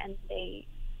family, and they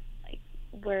like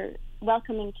were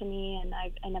welcoming to me, and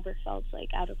I never felt like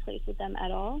out of place with them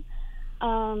at all.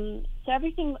 So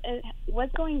everything was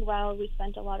going well. We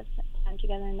spent a lot of time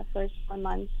together in the first 4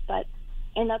 months, but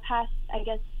in the past, I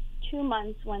guess, 2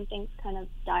 months, when things kind of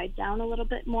died down a little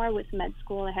bit more with med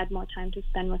school, I had more time to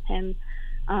spend with him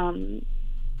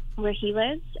where he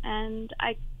lives, and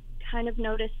I kind of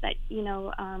noticed that,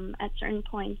 at certain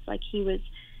points, like he was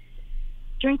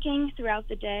drinking throughout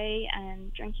the day,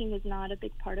 and drinking is not a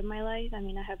big part of my life. I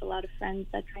mean, I have a lot of friends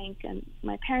that drink, and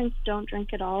my parents don't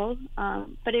drink at all,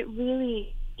 but it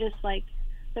really just like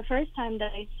the first time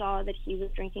that I saw that he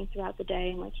was drinking throughout the day,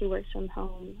 and like he works from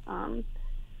home,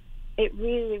 it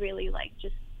really, really like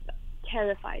just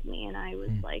terrified me, and I was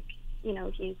like,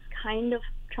 he's kind of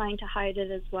trying to hide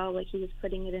it as well. Like he was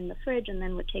putting it in the fridge and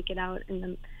then would take it out in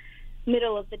the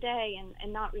middle of the day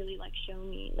and not really like show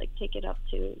me, like take it up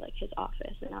to like his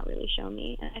office and not really show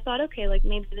me. And I thought, okay, like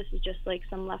maybe this is just like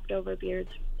some leftover beers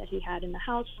that he had in the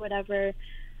house or whatever.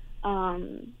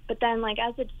 But then like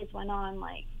as the days went on,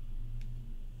 like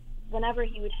whenever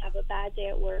he would have a bad day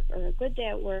at work or a good day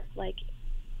at work, like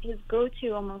his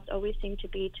go-to almost always seemed to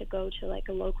be to go to like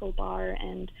a local bar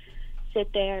and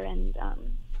sit there and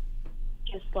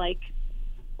just like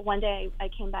one day I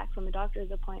came back from a doctor's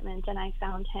appointment and I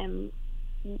found him,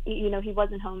 he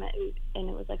wasn't home and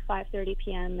it was like 5:30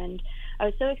 p.m. and I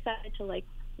was so excited to like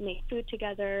make food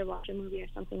together, watch a movie or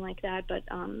something like that, but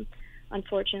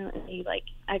unfortunately, like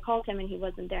I called him and he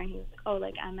wasn't there, and he was like, oh,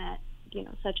 like I'm at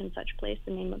such and such place,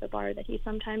 the name of the bar that he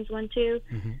sometimes went to.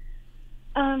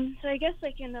 So I guess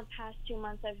like in the past 2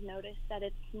 months I've noticed that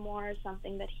it's more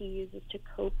something that he uses to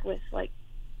cope with like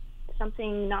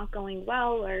something not going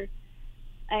well, or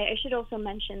I should also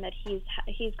mention that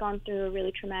he's gone through a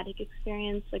really traumatic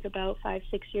experience, like about 5-6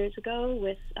 years ago,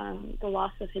 with the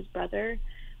loss of his brother,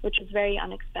 which was very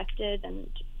unexpected, and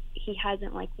he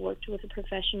hasn't like worked with a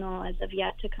professional as of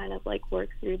yet to kind of like work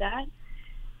through that.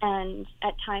 And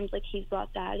at times, like, he's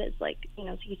brought that as like, you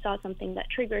know, he saw something that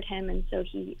triggered him, and so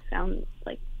he found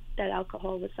like that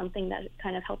alcohol was something that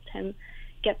kind of helped him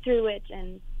get through it.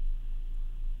 And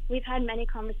we've had many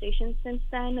conversations since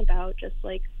then about just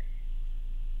like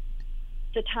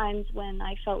the times when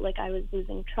I felt like I was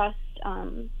losing trust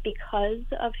because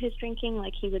of his drinking.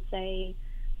 Like, he would say,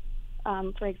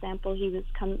 for example, he was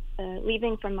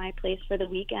leaving from my place for the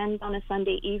weekend on a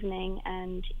Sunday evening,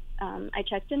 and I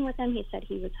checked in with him. He said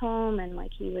he was home, and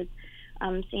like he was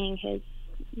seeing his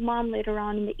mom later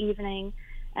on in the evening.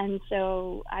 And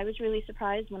so I was really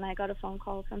surprised when I got a phone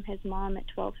call from his mom at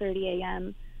 12:30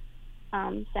 a.m.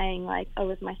 Saying like, "Oh,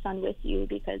 is my son with you?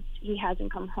 Because he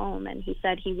hasn't come home." And he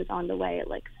said he was on the way at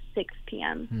like 6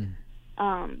 p.m.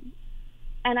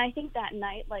 And I think that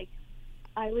night, like,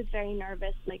 I was very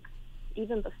nervous, like,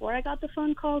 even before I got the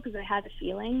phone call, because I had a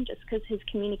feeling, just because his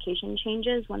communication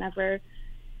changes whenever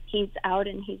he's out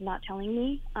and he's not telling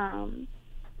me.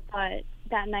 But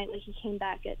that night, like, he came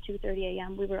back at 2:30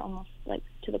 a.m. We were almost like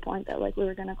to the point that like we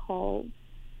were gonna call,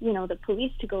 you know, the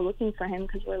police to go looking for him,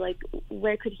 because we're like,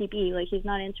 where could he be? Like, he's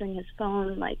not answering his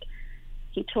phone. Like,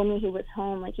 he told me he was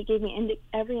home. Like, he gave me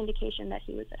every indication that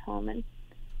he was at home. And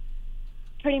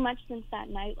pretty much since that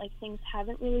night, like, things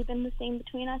haven't really been the same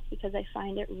between us, because I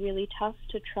find it really tough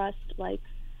to trust like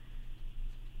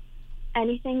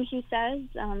anything he says,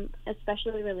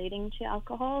 especially relating to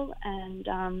alcohol.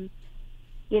 And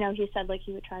you know, he said like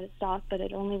he would try to stop, but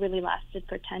it only really lasted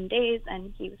for 10 days,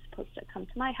 and he was supposed to come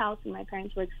to my house, and my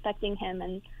parents were expecting him,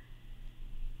 and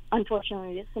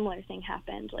unfortunately a similar thing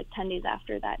happened like 10 days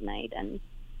after that night, and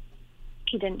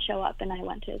he didn't show up, and I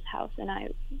went to his house and I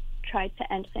tried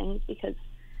to end things, because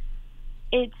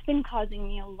it's been causing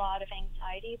me a lot of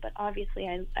anxiety. But obviously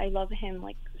I love him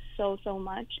like so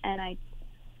much, and I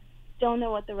don't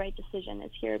know what the right decision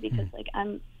is here, because like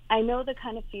I know the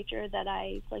kind of future that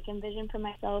I like envision for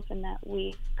myself, and that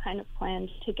we kind of planned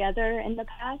together in the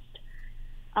past.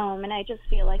 And I just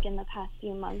feel like in the past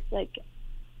few months, like,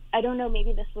 I don't know,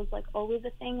 maybe this was like always a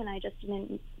thing and I just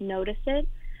didn't notice it.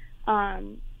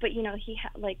 But you know,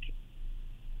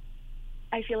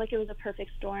 I feel like it was a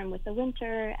perfect storm with the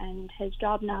winter and his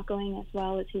job not going as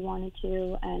well as he wanted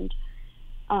to,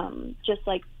 and just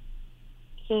like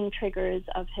seeing triggers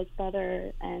of his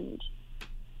brother. And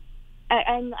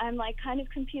I'm like kind of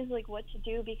confused like what to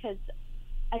do, because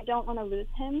I don't want to lose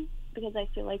him, because I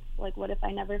feel like what if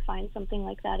I never find something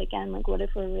like that again? Like, what if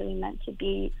we're really meant to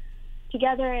be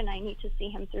together and I need to see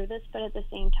him through this? But at the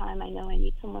same time, I know I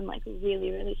need someone like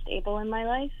really stable in my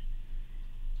life.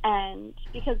 And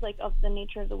because like of the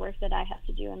nature of the work that I have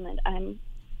to do, and that I'm,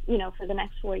 you know, for the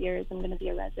next 4 years I'm going to be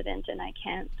a resident, and I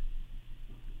can't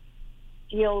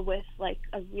deal with like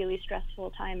a really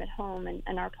stressful time at home,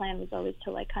 and our plan was always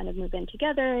to like kind of move in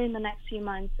together in the next few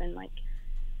months, and like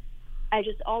I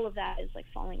just, all of that is like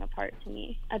falling apart to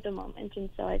me at the moment. And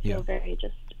so I feel very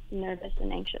just nervous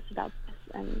and anxious about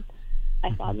this, and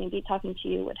I thought maybe talking to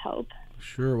you would help.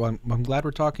 Sure. Well, I'm glad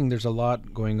we're talking. There's a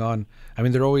lot going on. I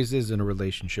mean, there always is in a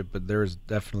relationship, but there's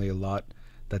definitely a lot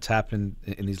that's happened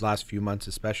in these last few months,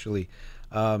 especially.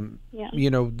 You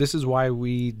know, this is why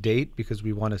we date, because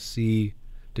we want to see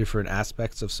different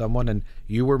aspects of someone. And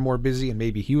you were more busy, and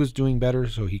maybe he was doing better,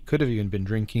 so he could have even been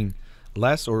drinking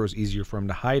less, or it was easier for him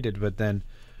to hide it. But then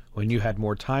when you had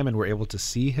more time and were able to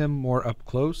see him more up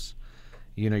close,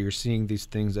 you know, you're seeing these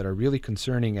things that are really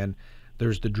concerning. And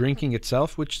there's the drinking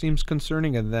itself, which seems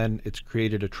concerning, and then it's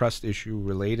created a trust issue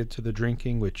related to the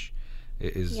drinking, which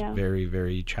is very,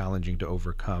 very challenging to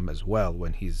overcome as well,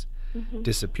 when he's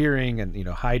disappearing and, you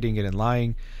know, hiding it and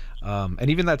lying. And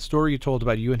even that story you told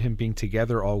about you and him being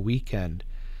together all weekend,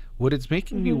 what it's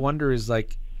making me wonder is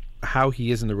like how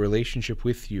he is in the relationship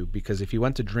with you, because if he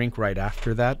went to drink right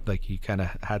after that, like he kind of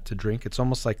had to drink, it's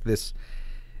almost like this,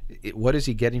 what is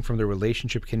he getting from the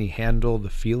relationship? Can he handle the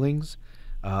feelings?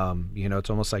 You know, it's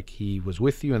almost like he was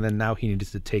with you and then now he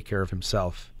needs to take care of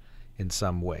himself in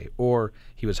some way, or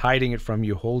he was hiding it from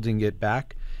you, holding it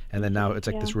back, and then now it's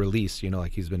like this release, you know,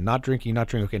 like he's been not drinking,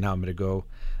 okay, now I'm going to go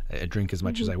drink as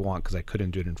much as I want because I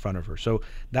couldn't do it in front of her. So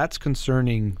that's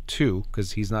concerning too,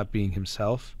 because he's not being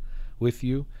himself with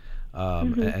you,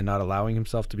 and not allowing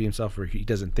himself to be himself, or he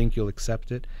doesn't think you'll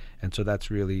accept it. And so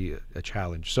that's really a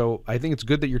challenge. So I think it's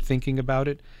good that you're thinking about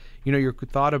it. You know, your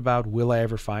thought about, will I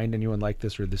ever find anyone like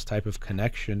this or this type of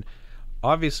connection?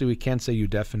 Obviously, we can't say you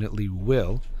definitely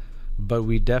will, but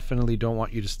we definitely don't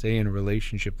want you to stay in a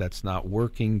relationship that's not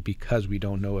working because we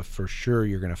don't know if for sure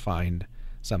you're going to find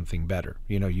something better.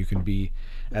 You can be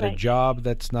at a Right. job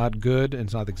that's not good and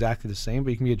it's not exactly the same, but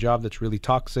you can be a job that's really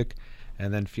toxic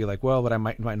and then feel like, well, but I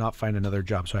might not find another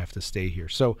job, so I have to stay here.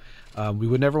 So we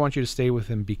would never want you to stay with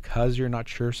him because you're not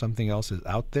sure something else is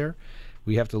out there.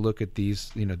 We have to look at these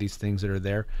things that are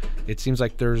there. It seems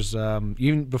like there's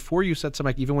even before you said something,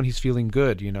 like even when he's feeling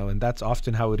good, and that's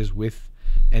often how it is with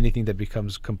anything that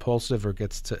becomes compulsive or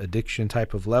gets to addiction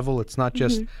type of level. It's not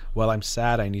just, well, I'm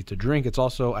sad, I need to drink. It's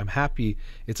also, I'm happy.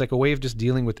 It's like a way of just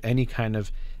dealing with any kind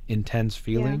of intense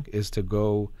feeling is to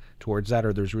go towards that,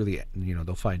 or there's really,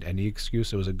 they'll find any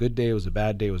excuse. It was a good day, it was a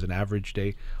bad day, it was an average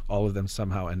day. All of them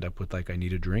somehow end up with like, I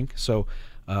need a drink. So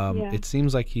it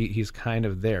seems like he's kind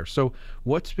of there. So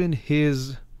what's been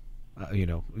his,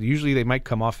 usually they might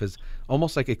come off as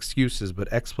almost like excuses,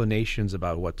 but explanations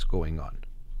about what's going on.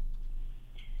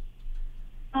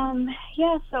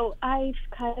 Yeah, so I've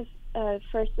kind of,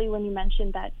 firstly, when you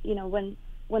mentioned that, when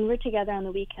we're together on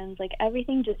the weekends, like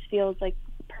everything just feels like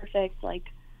perfect. Like,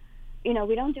 we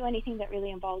don't do anything that really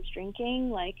involves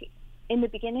drinking. Like in the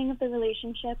beginning of the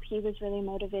relationship, he was really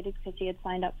motivated because he had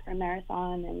signed up for a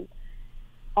marathon and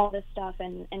all this stuff.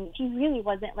 And he really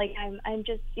wasn't like, I'm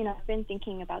just, I've been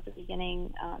thinking about the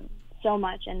beginning so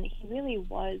much, and he really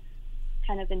was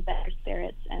kind of in better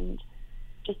spirits and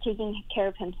just taking care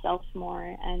of himself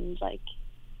more and like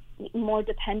more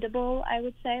dependable, I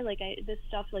would say. Like this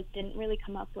stuff like didn't really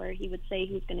come up where he would say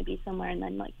he was going to be somewhere and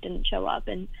then like didn't show up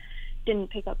and didn't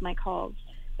pick up my calls.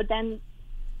 But then,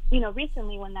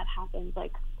 recently when that happens,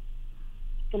 like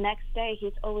the next day,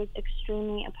 he's always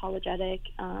extremely apologetic.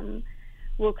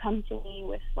 Will come to me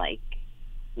with like,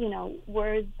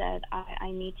 words that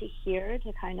I need to hear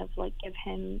to kind of like give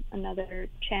him another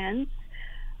chance.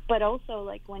 But also,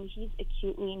 like, when he's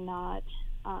acutely not,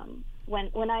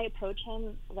 when I approach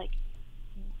him, like,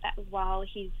 while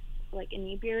he's, like,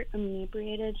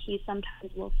 inebriated, he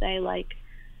sometimes will say, like,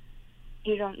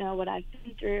 you don't know what I've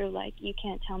been through, like, you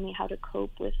can't tell me how to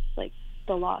cope with, like,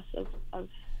 the loss of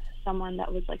someone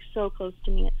that was, like, so close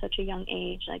to me at such a young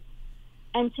age, like,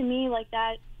 and to me, like,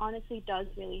 that honestly does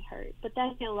really hurt. But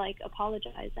then he'll, like,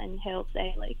 apologize, and he'll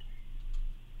say, like,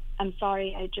 I'm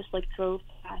sorry, I just like drove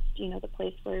past, the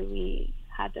place where we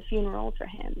had the funeral for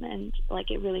him, and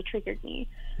like it really triggered me.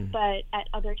 But at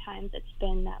other times it's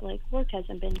been that like work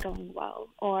hasn't been going well,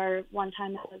 or one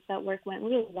time it was that work went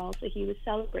really well, so he was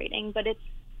celebrating.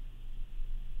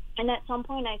 And at some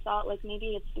point I thought like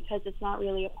maybe it's because it's not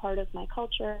really a part of my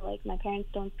culture, like my parents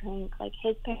don't drink, like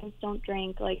his parents don't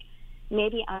drink, like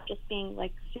maybe I'm just being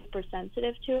like super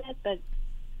sensitive to it. But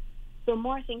the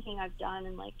more thinking I've done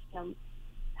and like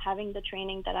having the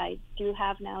training that I do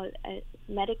have now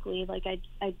medically, like I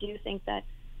do think that,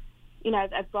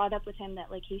 I've brought up with him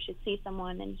that like he should see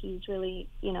someone, and he's really,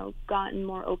 gotten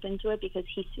more open to it because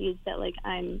he sees that like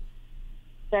I'm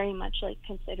very much like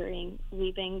considering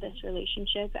leaving this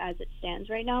relationship as it stands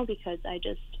right now, because I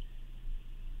just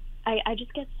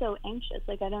get so anxious.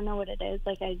 Like I don't know what it is.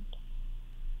 Like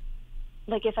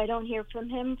if I don't hear from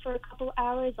him for a couple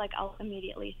hours, like I'll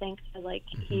immediately think that like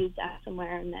he's out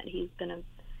somewhere and that he's gonna.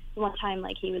 One time,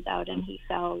 like he was out and he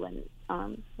fell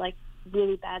and like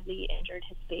really badly injured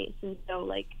his face, and so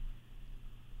like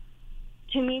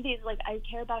to me, these like I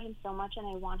care about him so much and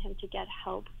I want him to get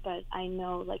help, but I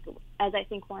know like as I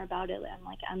think more about it, I'm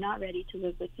like I'm not ready to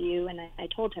live with you, and I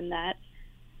told him that,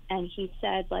 and he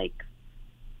said like,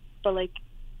 but like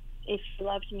if you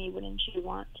loved me, wouldn't you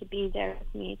want to be there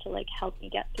with me to like help me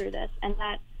get through this? And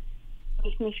that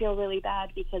makes me feel really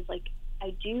bad because like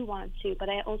I do want to, but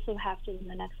I also have to in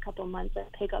the next couple of months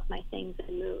like, pick up my things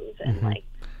and move and like.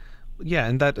 Yeah,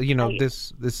 and that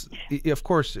this of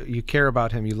course you care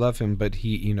about him, you love him, but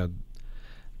he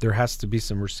there has to be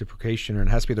some reciprocation, and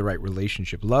it has to be the right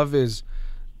relationship. Love is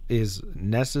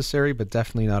necessary, but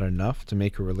definitely not enough to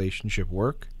make a relationship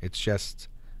work. It's just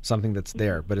something that's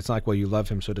there, but it's not like, well, you love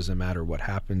him, so it doesn't matter what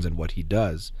happens and what he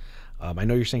does. I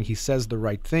know you're saying he says the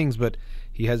right things, but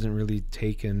he hasn't really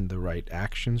taken the right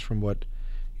actions from what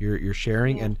you're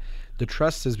sharing. And the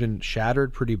trust has been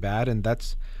shattered pretty bad, and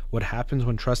that's what happens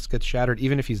when trust gets shattered.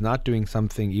 Even if he's not doing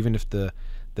something, even if the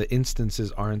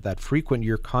instances aren't that frequent,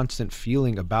 your constant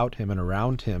feeling about him and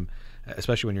around him,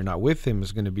 especially when you're not with him,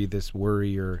 is going to be this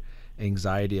worry or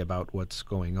anxiety about what's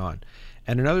going on.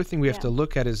 And another thing we have to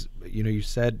look at is, you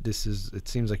said it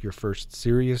seems like your first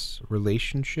serious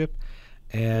relationship.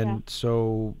 And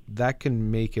so that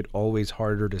can make it always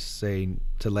harder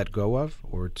to let go of,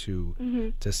 or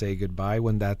to say goodbye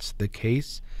when that's the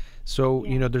case. So,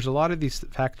 Yeah. there's a lot of these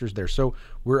factors there. So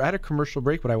we're at a commercial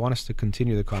break, but I want us to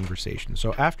continue the conversation.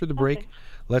 So after the break, Okay.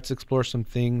 let's explore some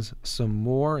things some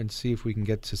more and see if we can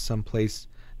get to some place,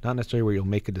 not necessarily where you'll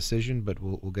make a decision, but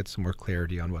we'll get some more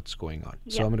clarity on what's going on.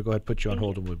 So Yeah. I'm going to go ahead and put you on Thank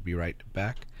hold, you. and we'll be right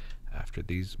back after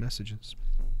these messages.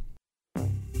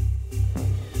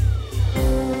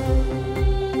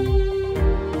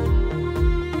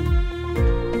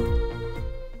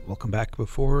 Welcome back.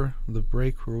 Before the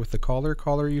break, we're with the caller.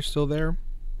 Caller, are you still there?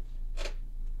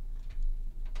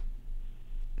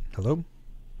 Hello?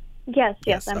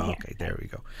 Yes, I'm here. Okay, there we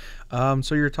go.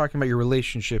 So you're talking about your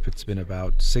relationship. It's been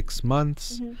about 6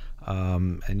 months,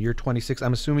 and you're 26.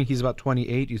 I'm assuming he's about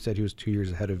 28. You said he was 2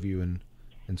 years ahead of you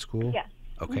in school? Yes.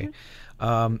 Okay.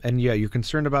 And yeah, you're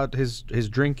concerned about his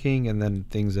drinking and then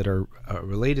things that are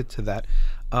related to that.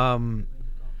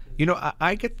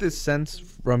 I get this sense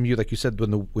from you, like you said,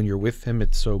 when you're with him,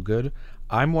 it's so good.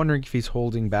 I'm wondering if he's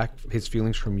holding back his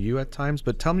feelings from you at times.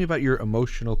 But tell me about your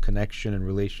emotional connection and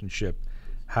relationship,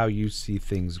 how you see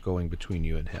things going between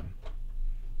you and him.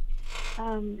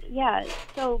 Yeah,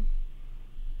 so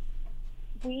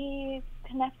we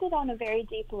connected on a very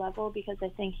deep level because I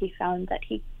think he found that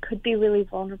he could be really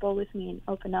vulnerable with me and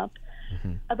open up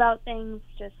about things,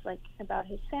 just like about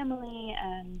his family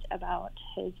and about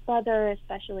his brother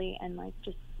especially, and like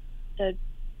just the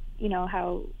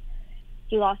how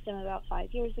he lost him about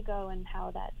 5 years ago and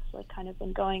how that's like kind of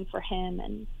been going for him.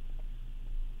 And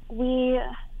we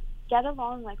get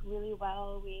along like really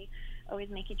well. We always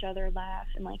make each other laugh,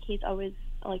 and like he's always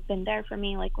like been there for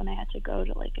me, like when I had to go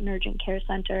to like an urgent care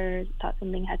center, thought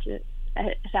something had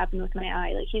happened with my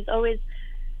eye. Like he's always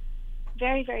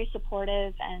very, very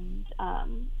supportive. And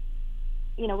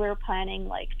we were planning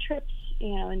like trips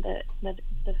in the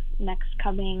next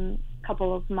coming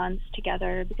couple of months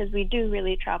together, because we do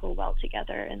really travel well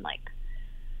together, and like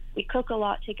we cook a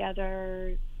lot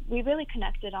together. We really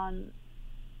connected on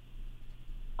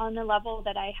a level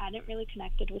that I hadn't really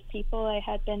connected with people I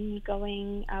had been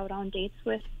going out on dates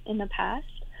with in the past.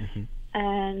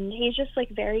 And he's just like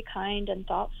very kind and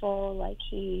thoughtful. Like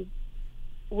he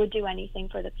would do anything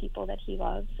for the people that he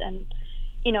loves. And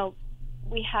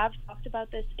we have talked about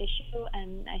this issue,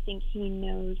 and I think he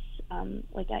knows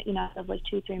as of like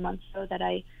 2-3 months ago that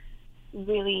I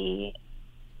really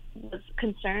was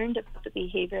concerned about the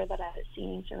behavior that I was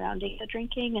seeing surrounding the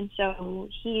drinking. And so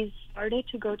he started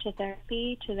to go to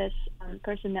therapy to this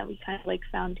person that we kind of like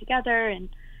found together. And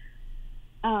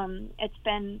it's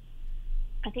been,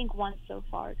 I think, once so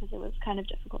far, because it was kind of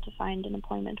difficult to find an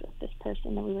appointment with this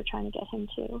person that we were trying to get him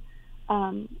to.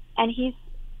 And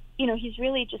he's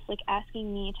really just like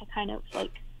asking me to kind of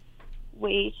like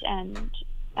wait, and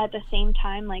at the same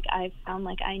time, like I've found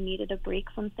like I needed a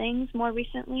break from things more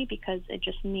recently, because it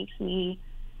just makes me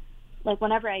like,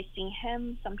 whenever I see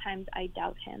him, sometimes I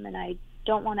doubt him, and I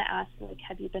don't want to ask like,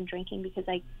 have you been drinking, because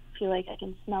I feel like I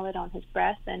can smell it on his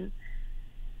breath, and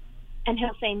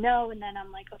he'll say no, and then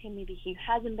I'm like, okay, maybe he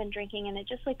hasn't been drinking, and it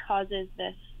just like causes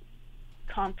this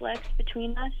conflict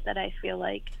between us that I feel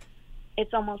like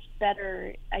it's almost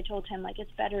better. I told him like,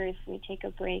 it's better if we take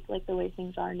a break, like the way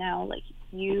things are now. Like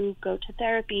you go to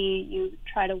therapy, you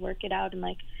try to work it out, and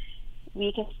like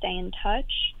we can stay in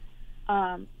touch.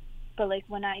 But like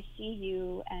when I see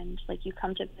you and like you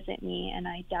come to visit me and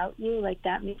I doubt you, like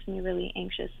that makes me really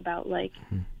anxious about like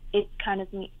it kind of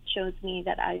shows me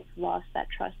that I've lost that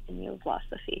trust in you, I've lost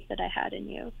the faith that I had in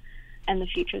you and the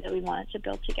future that we wanted to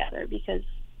build together, because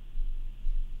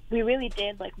we really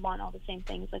did like want all the same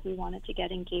things. Like we wanted to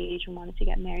get engaged, we wanted to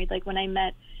get married. Like when I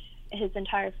met his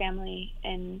entire family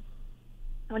and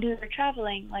when we were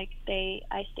traveling, like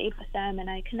I stayed with them and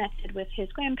I connected with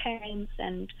his grandparents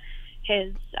and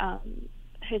his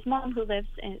mom who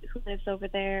lives over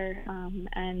there,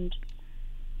 and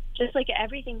just like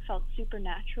everything felt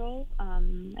supernatural,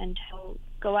 and he'll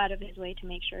go out of his way to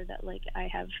make sure that like I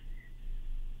have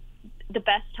the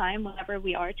best time whenever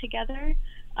we are together.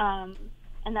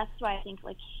 And that's why I think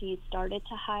like he started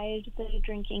to hide the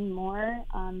drinking more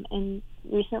and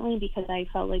recently, because I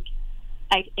felt like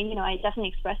I definitely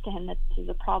expressed to him that this is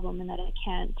a problem and that I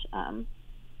can't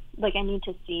I need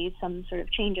to see some sort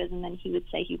of changes. And then he would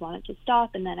say he wanted to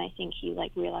stop, and then I think he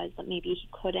like realized that maybe he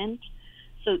couldn't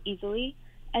so easily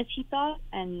as he thought,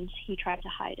 and he tried to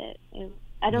hide it.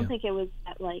 I don't think it was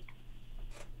that like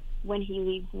when he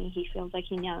leaves me he feels like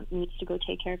he now needs to go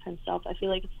take care of himself. I feel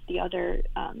like it's the other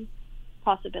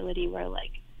possibility where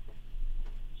like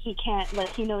he can't, like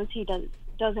he knows he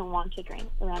doesn't want to drink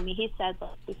around me. He said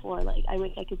like before, like I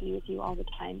wish I could be with you all the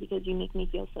time because you make me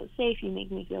feel so safe, you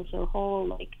make me feel so whole,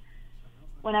 like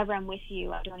whenever I'm with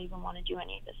you, I don't even want to do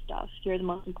any of this stuff. You're the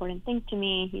most important thing to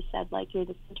me. He said, like, you're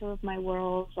the center of my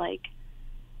world. Like,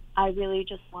 I really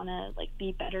just want to, like,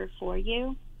 be better for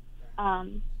you.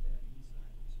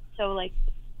 So, like,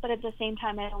 but at the same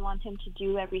time, I don't want him to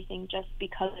do everything just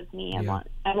because of me. Yeah.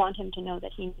 I want him to know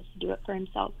that he needs to do it for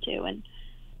himself too. And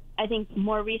I think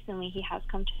more recently he has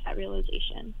come to that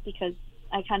realization, because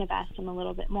I kind of asked him a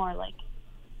little bit more, like,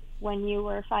 when you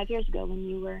were 5 years ago, when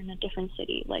you were in a different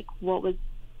city, like, what was,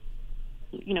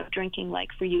 you know, drinking like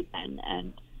for you then?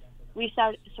 And we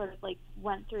sort of like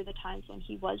went through the times when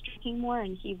he was drinking more,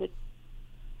 and he would,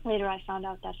 later I found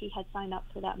out that he had signed up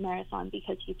for that marathon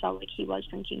because he felt like he was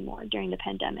drinking more during the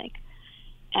pandemic,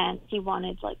 and he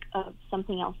wanted like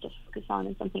something else to focus on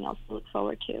and something else to look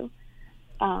forward to.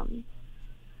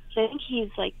 So I think he's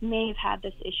like may have had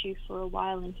this issue for a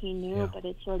while and he knew, Yeah. but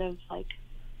it's sort of like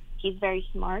he's very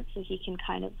smart, so he can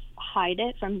kind of hide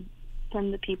it from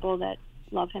the people that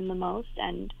love him the most,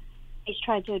 and he's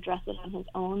tried to address it on his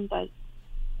own, but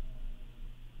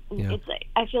Yeah. it's like,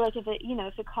 I feel like if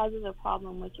it causes a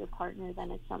problem with your partner,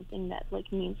 then it's something that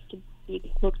like needs to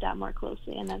be looked at more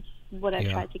closely, and that's what I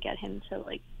Yeah. tried to get him to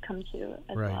like come to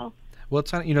as Right. well. Well,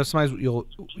 it's not, sometimes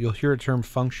you'll hear a term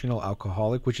functional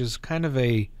alcoholic, which is kind of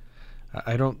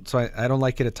I don't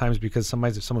like it at times, because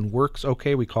sometimes if someone works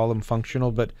okay, we call them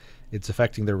functional, but it's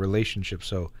affecting their relationship,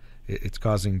 so it's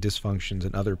causing dysfunctions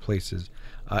in other places.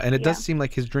 And it does Yeah. seem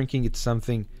like his drinking, it's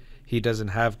something he doesn't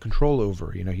have control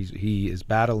over. He is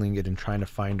battling it and trying to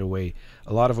find a way.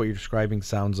 A lot of what you're describing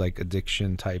sounds like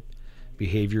addiction type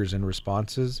behaviors and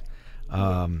responses.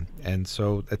 And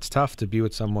so it's tough to be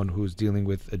with someone who's dealing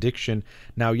with addiction.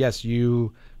 Now, yes,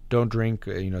 you don't drink,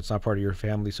 it's not part of your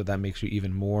family, so that makes you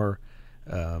even more,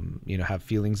 have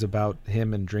feelings about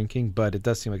him and drinking, but it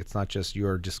does seem like it's not just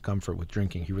your discomfort with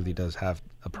drinking. He really does have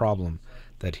a problem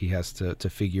that he has to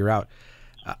figure out.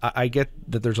 I get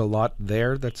that there's a lot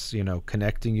there that's,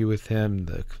 connecting you with him,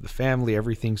 the family,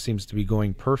 everything seems to be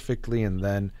going perfectly, and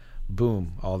then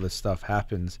boom, all this stuff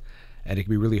happens. And it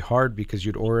can be really hard because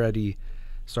you'd already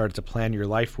started to plan your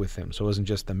life with him. So it wasn't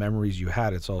just the memories you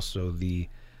had, it's also the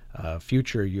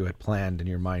future you had planned in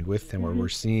your mind with him, or we're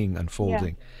seeing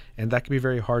unfolding. And that can be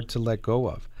very hard to let go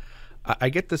of. I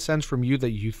get the sense from you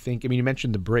that you think, you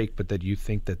mentioned the break, but that you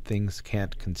think that things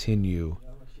can't continue,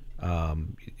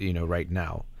 right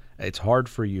now. It's hard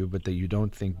for you, but that you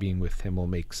don't think being with him will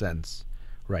make sense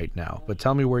right now. But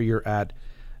tell me where you're at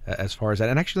as far as that.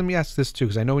 And actually, let me ask this too,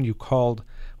 because I know when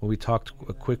we talked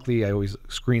quickly, I always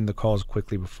screen the calls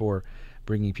quickly before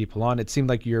bringing people on. It seemed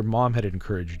like your mom had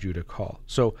encouraged you to call.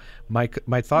 So my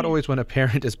thought always when a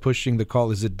parent is pushing the call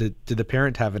is, did the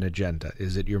parent have an agenda?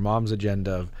 Is it your mom's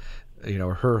agenda of,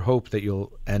 her hope that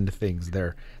you'll end things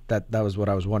there? That was what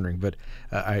I was wondering. But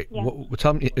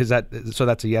tell me, so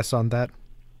that's a yes on that?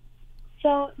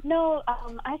 So no,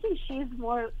 I think she's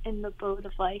more in the boat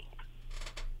of like,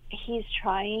 he's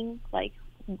trying, like,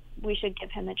 we should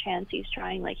give him a chance. He's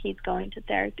trying, like, he's going to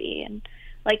therapy, and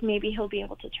like maybe he'll be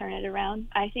able to turn it around.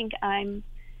 I think I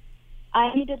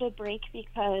needed a break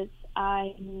because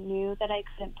I knew that I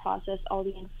couldn't process all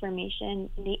the information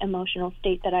in the emotional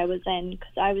state that I was in,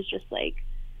 because I was just like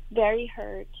very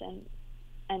hurt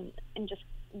and just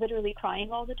literally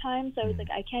crying all the time. So I was like,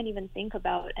 I can't even think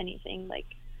about anything like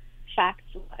facts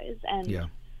wise. And Yeah.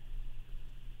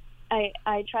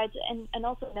 I tried to, and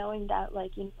also knowing that,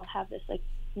 like, have this like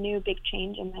new big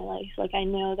change in my life. Like, I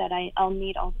know that I'll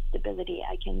need all the stability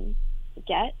I can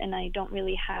get, and I don't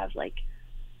really have, like,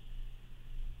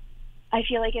 I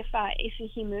feel like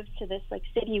if he moves to this like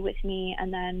city with me,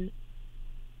 and then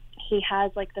he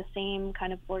has like the same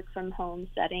kind of work from home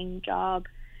setting job,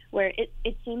 where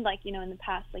it seemed like, in the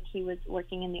past, like, he was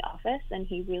working in the office and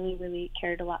he really, really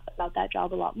cared a lot about that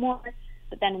job a lot more.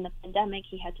 But then in the pandemic,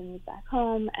 he had to move back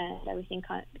home, and everything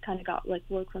kind of got like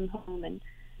work from home, and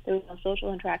there was no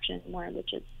social interaction anymore,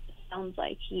 which sounds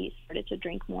like he started to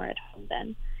drink more at home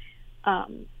then.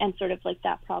 And sort of like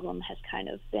that problem has kind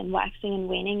of been waxing and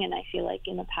waning, and I feel like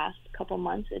in the past couple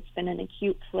months it's been an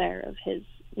acute flare of his,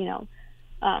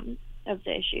 of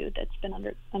the issue that's been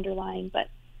underlying. But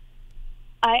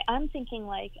I'm thinking,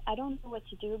 like, I don't know what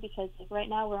to do, because like right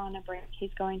now we're on a break.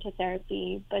 He's going to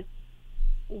therapy, but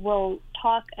we'll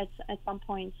talk at some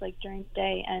points, like during the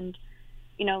day, and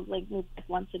like maybe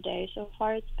once a day so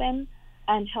far it's been,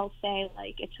 and he'll say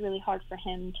like it's really hard for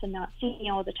him to not see me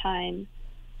all the time,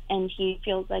 and he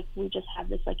feels like we just have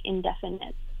this like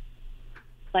indefinite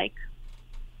like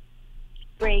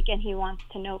break, and he wants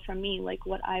to know from me like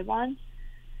what I want.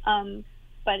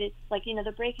 But it's like,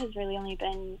 the break has really only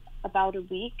been about a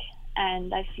week,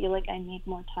 and I feel like I need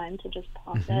more time to just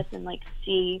process and like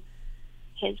see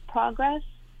his progress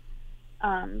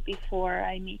before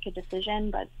I make a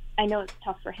decision. But I know it's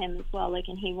tough for him as well, like,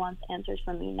 and he wants answers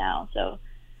from me now. So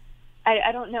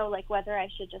I don't know, like, whether I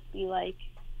should just be like,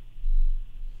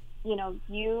 you know,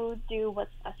 you do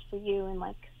what's best for you and,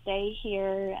 like, stay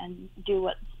here and do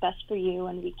what's best for you,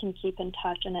 and we can keep in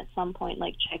touch, and at some point,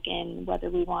 like, check in whether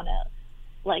we want to,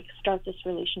 like, start this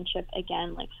relationship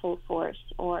again, like, full force,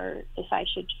 or if I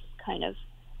should just kind of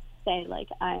say, like,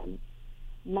 I'm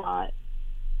not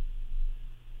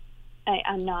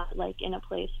like in a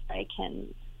place where I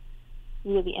can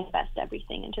really invest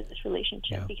everything into this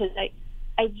relationship. Because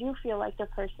I do feel like the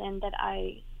person that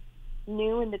I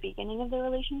knew in the beginning of the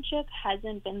relationship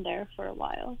hasn't been there for a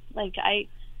while. Like, I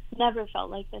never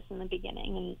felt like this in the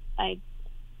beginning, and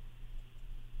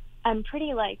I'm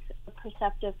pretty, like, a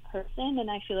perceptive person, and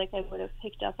I feel like I would have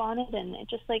picked up on it, and it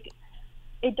just, like,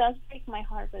 it does break my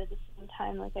heart, but at the same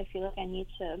time, like, I feel like I need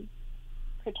to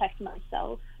protect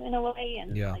myself in a way,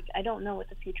 and like, I don't know what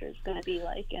the future is going to be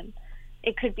like, and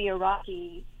it could be a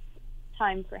rocky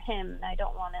time for him, and I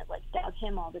don't want to, like, doubt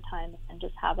him all the time and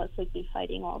just have us, like, be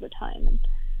fighting all the time. And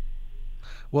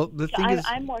well, the thing is,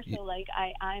 I'm more so like,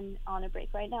 I'm on a break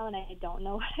right now, and I don't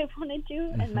know what I want to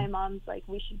do. And my mom's like,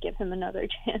 we should give him another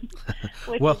chance,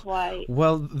 which is why.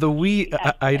 Well, the we,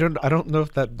 I don't know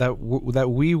if that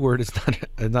we word is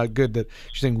not good. That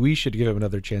she's saying we should give him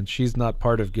another chance. She's not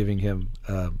part of giving him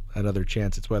another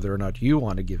chance. It's whether or not you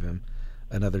want to give him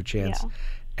another chance.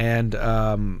 And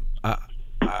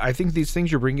I think these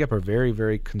things you're bringing up are very,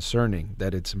 very concerning.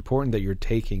 That it's important that you're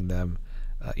taking them.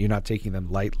 You're not taking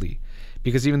them lightly,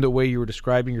 because even the way you were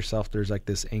describing yourself, there's like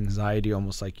this anxiety,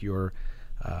 almost like you're,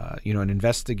 an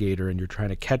investigator, and you're trying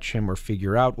to catch him or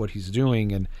figure out what he's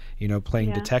doing, and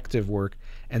playing detective work.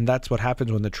 And that's what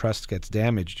happens when the trust gets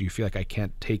damaged. You feel like, I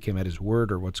can't take him at his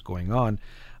word or what's going on,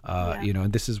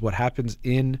 and this is what happens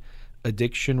in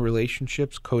addiction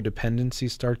relationships.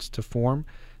 Codependency starts to form.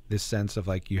 This sense of,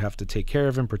 like, you have to take care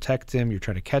of him, protect him, you're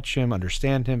trying to catch him,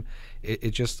 understand him.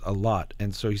 It's just a lot.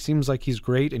 And so he seems like he's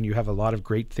great, and you have a lot of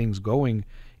great things going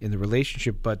in the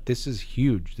relationship, but this is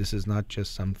huge. This is not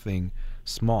just something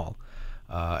small.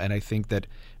 And I think that,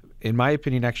 in my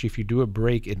opinion, actually, if you do a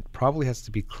break, it probably has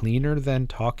to be cleaner than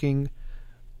talking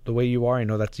the way you are. I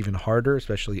know that's even harder,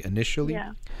 especially initially.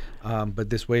 But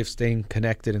this way of staying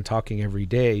connected and talking every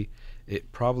day, it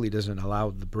probably doesn't allow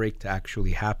the break to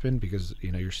actually happen, because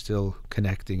you're still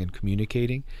connecting and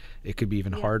communicating. It could be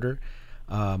even harder.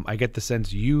 I get the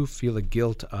sense you feel a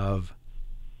guilt of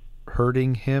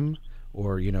hurting him,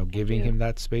 or giving him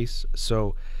that space.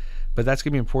 So, but that's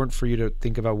gonna be important for you to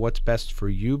think about what's best for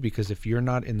you, because if you're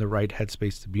not in the right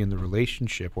headspace to be in the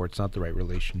relationship, or it's not the right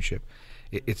relationship,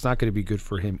 it's not going to be good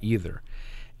for him either.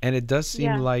 And it does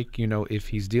seem like, if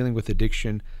he's dealing with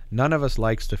addiction, none of us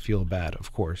likes to feel bad,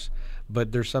 of course.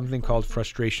 But there's something called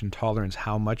frustration tolerance.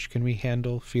 How much can we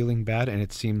handle feeling bad? And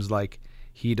it seems like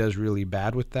he does really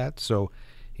bad with that. So,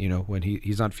 when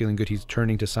he's not feeling good, he's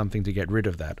turning to something to get rid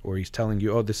of that. Or he's telling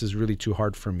you, oh, this is really too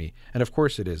hard for me. And of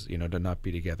course it is, to not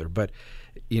be together. But,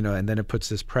 and then it puts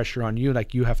this pressure on you.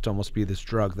 Like, you have to almost be this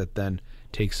drug that then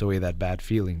takes away that bad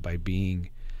feeling by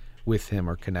being with him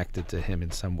or connected to him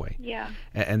in some way.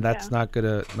 And that's not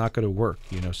gonna work.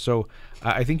 So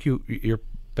I think you're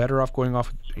better off going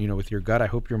off with your gut. I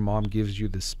hope your mom gives you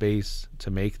the space to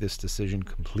make this decision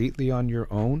completely on your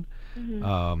own.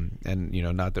 And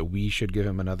not that we should give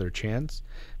him another chance,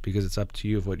 because it's up to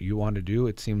you of what you want to do.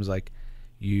 It seems like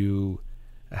you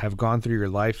have gone through your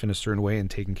life in a certain way and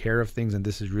taken care of things, and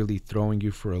this is really throwing you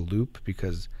for a loop,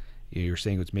 because you're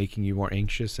saying it's making you more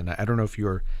anxious. And I don't know if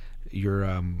your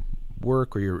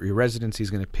work or your residency is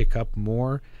going to pick up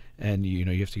more, and you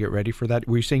have to get ready for that.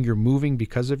 Were you saying you're moving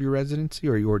because of your residency,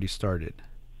 or you already started?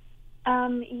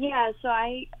 So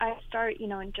I start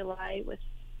in July with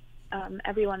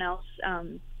everyone else,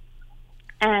 and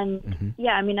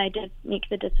I did make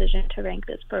the decision to rank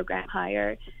this program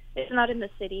higher. It's not in the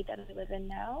city that I live in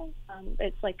now.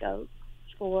 It's like a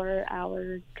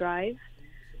 4-hour drive,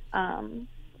 and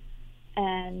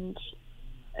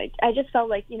I just felt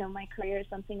like, my career is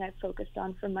something I've focused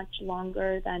on for much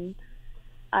longer than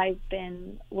I've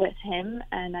been with him,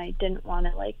 and I didn't want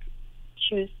to, like,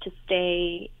 choose to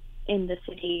stay in the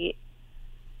city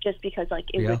just because, like,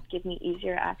 it would give me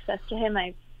easier access to him.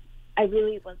 I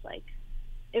really was like,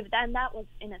 that was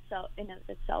in of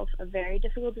itself a very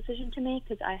difficult decision to make,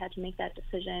 because I had to make that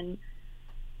decision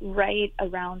right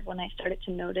around when I started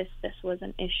to notice this was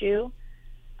an issue.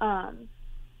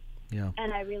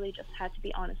 And I really just had to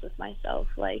be honest with myself.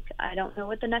 Like, I don't know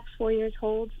what the next 4 years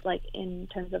holds, like, in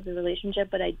terms of the relationship,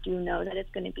 but I do know that it's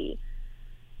going to be,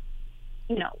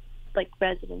 like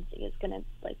residency is going to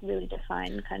like really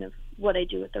define kind of what I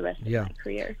do with the rest of my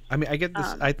career. I mean, I get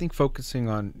this. I think focusing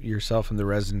on yourself and the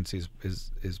residency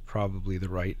is probably the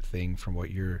right thing from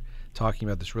what you're talking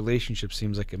about. This relationship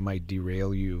seems like it might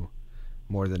derail you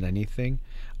more than anything.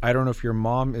 I don't know if your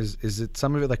mom is it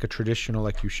some of it like a traditional,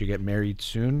 like you should get married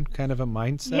soon kind of a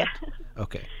mindset? Yeah.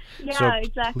 Okay. Yeah, so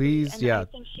exactly. Please, and yeah. I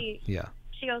think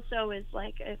she also is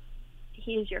like, if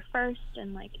he's your first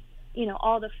and like, you know,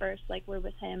 all the first, like we're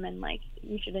with him and like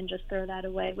you shouldn't just throw that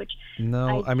away, which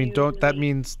I mean, don't, that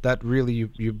means that really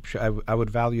I would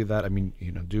value that. I mean,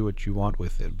 you know, do what you want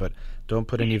with it, but don't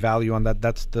put any value on that.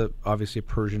 That's the obviously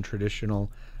Persian traditional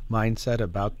mindset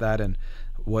about that. And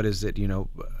what is it, you know,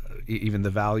 even the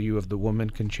value of the woman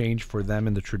can change for them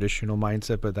in the traditional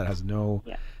mindset, but that has no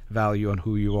value on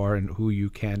who you are and who you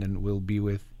can and will be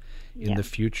with in the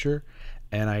future.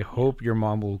 And I hope your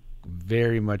mom will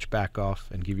very much back off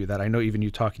and give you that. I know even you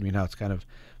talking to me now, it's kind of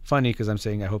funny because I'm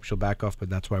saying I hope she'll back off, but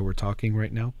that's why we're talking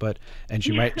right now. But and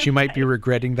she might be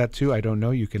regretting that too. I don't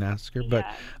know. You can ask her. But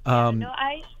I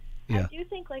do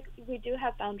think like we do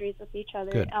have boundaries with each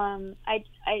other. Good.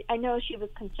 I know she was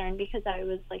concerned because I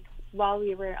was like, while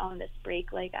we were on this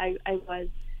break, like I was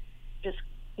just,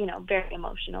 you know, very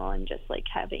emotional and just like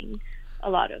having a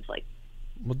lot of like,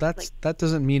 well, that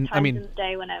doesn't mean, I mean, in the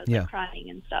day when I was like crying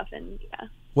and stuff, and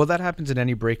well, that happens in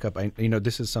any breakup. You know,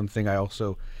 this is something I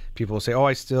also, people will say, oh,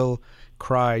 I still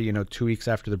cry, you know, 2 weeks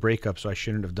after the breakup, so I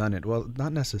shouldn't have done it. Well,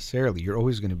 not necessarily. You're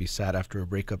always going to be sad after a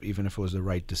breakup, even if it was the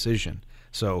right decision.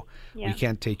 So we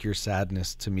can't take your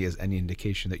sadness to me as any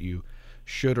indication that you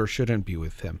should or shouldn't be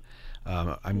with him.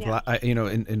 I'm glad, you know,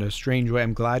 in a strange way,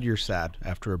 I'm glad you're sad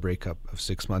after a breakup of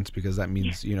 6 months, because that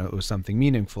means, you know, it was something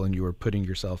meaningful and you were putting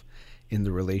yourself in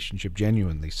the relationship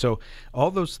genuinely. So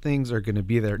all those things are going to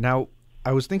be there. Now,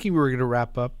 I was thinking we were going to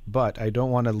wrap up, but I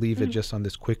don't want to leave it just on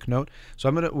this quick note. So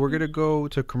we're going to go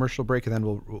to a commercial break, and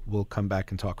then we'll come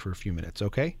back and talk for a few minutes.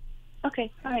 Okay?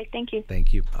 Okay. All right. Thank you.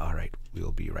 Thank you. All right.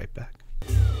 We'll be right back.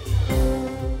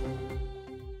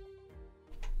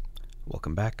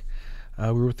 Welcome back.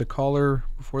 We were with the caller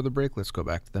before the break. Let's go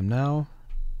back to them now.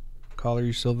 Caller,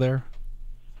 you still there?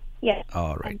 Yes.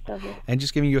 All right. I'm still here. And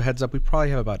just giving you a heads up, we probably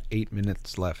have about 8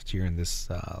 minutes left here in this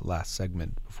last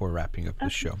segment before wrapping up the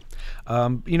show.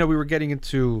 You know, we were getting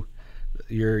into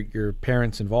your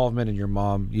parents' involvement and your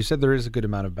mom. You said there is a good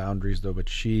amount of boundaries, though, but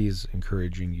she's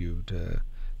encouraging you to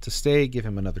stay, give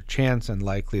him another chance, and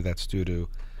likely that's due to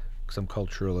some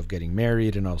cultural of getting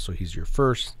married, and also he's your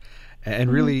first.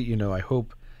 And really, you know, I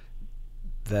hope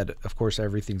that, of course,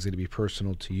 everything's going to be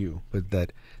personal to you, but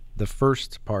that the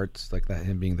first parts, like that,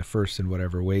 him being the first in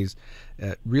whatever ways,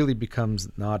 really becomes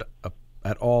not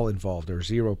at all involved, or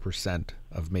 0%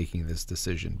 of making this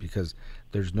decision, because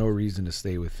there's no reason to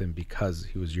stay with him because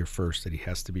he was your first, that he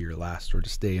has to be your last, or to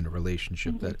stay in a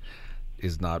relationship that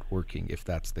is not working if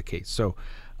that's the case. So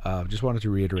just wanted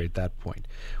to reiterate that point.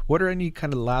 What are any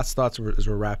kind of last thoughts as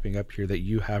we're wrapping up here that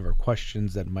you have, or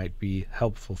questions that might be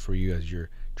helpful for you as you're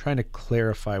trying to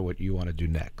clarify what you want to do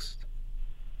next?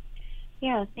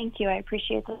 Yeah, thank you. I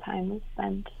appreciate the time we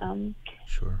spent.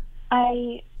 Sure.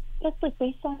 I guess, like,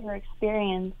 based on your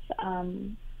experience,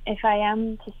 if I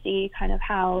am to see kind of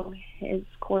how his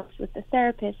course with the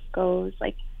therapist goes,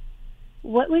 like,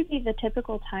 what would be the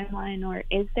typical timeline, or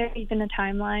is there even a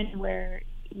timeline where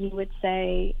you would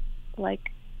say,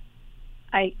 like,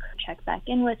 I could check back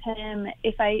in with him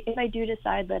if I do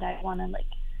decide that I want to, like,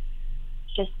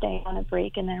 just stay on a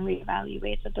break and then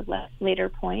reevaluate at the later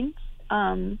point?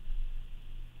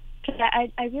 Because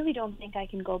I really don't think I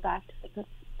can go back to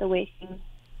the way things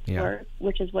were,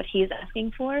 which is what he's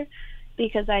asking for,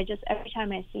 because every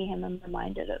time I see him, I'm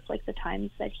reminded of, like, the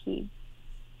times that he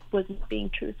was being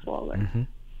truthful,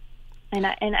 and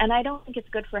I don't think it's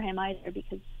good for him either,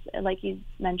 because, like you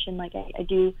mentioned, like, I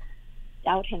do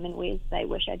doubt him in ways that I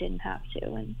wish I didn't have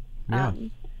to.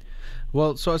 And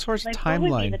well, so as far as, like, timeline,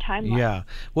 what would be the timeline?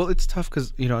 Well, it's tough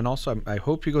because, you know, and also I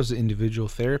hope he goes to individual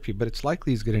therapy, but it's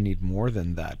likely he's going to need more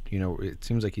than that. You know, it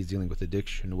seems like he's dealing with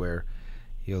addiction, where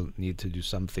he'll need to do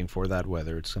something for that,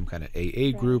 whether it's some kind of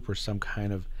AA group or some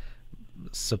kind of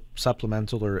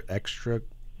supplemental or extra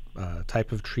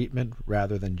type of treatment,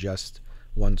 rather than just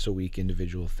once a week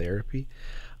individual therapy.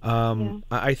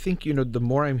 I think, you know, the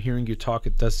more I'm hearing you talk,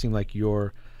 it does seem like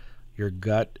your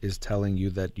gut is telling you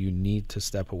that you need to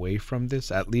step away from this,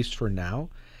 at least for now.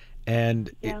 And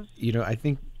you know, I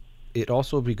think it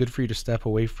also would be good for you to step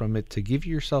away from it, to give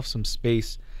yourself some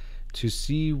space to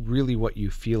see really what you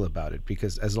feel about it,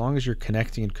 because as long as you're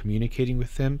connecting and communicating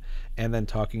with him and then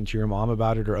talking to your mom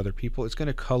about it or other people, it's going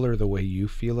to color the way you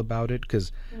feel about it.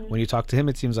 Because when you talk to him,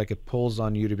 it seems like it pulls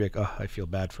on you to be like, oh, I feel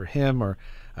bad for him, or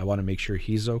I want to make sure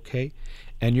he's okay.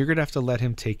 And you're going to have to let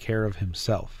him take care of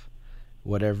himself,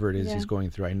 whatever it is he's going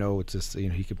through. I know it's just,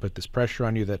 he can put this pressure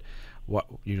on you that, what,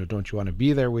 don't you want to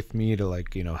be there with me to,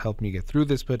 like, help me get through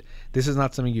this? But this is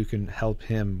not something you can help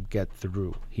him get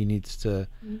through. He needs to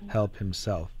help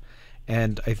himself.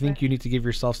 And I think you need to give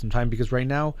yourself some time, because right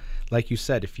now, like you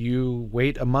said, if you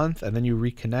wait a month and then you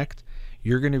reconnect,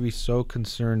 you're going to be so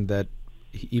concerned that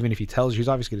even if he tells you, he's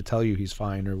obviously going to tell you he's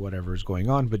fine or whatever is going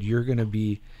on, but you're going to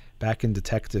be back in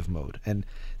detective mode. And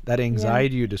that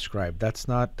anxiety you described, that's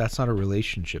not a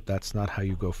relationship. That's not how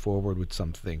you go forward with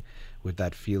something, with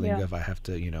that feeling of I have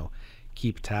to,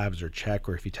 keep tabs or check,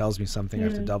 or if he tells me something, I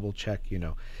have to double check.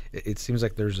 It seems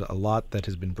like there's a lot that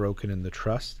has been broken in the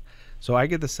trust. So I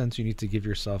get the sense you need to give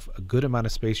yourself a good amount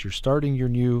of space. You're starting your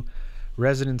new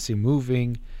residency,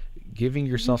 moving, giving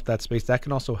yourself that space. That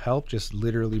can also help. Just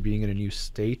literally being in a new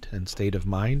state and state of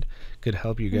mind could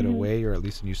help you get away, or at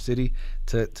least a new city,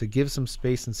 to give some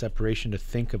space and separation to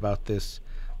think about this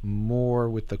more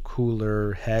with a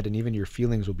cooler head, and even your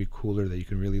feelings will be cooler, that you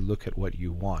can really look at what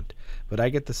you want. But I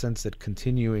get the sense that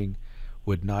continuing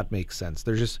would not make sense.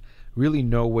 There's just really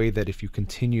no way that if you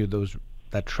continue,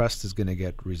 that trust is going to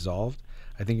get resolved.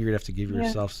 I think you're going to have to give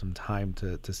yourself some time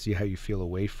to see how you feel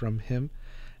away from him,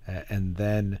 and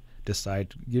then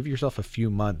decide. Give yourself a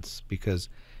few months, because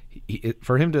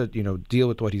for him to deal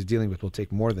with what he's dealing with will take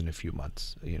more than a few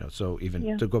months. So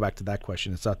even to go back to that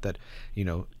question, it's not that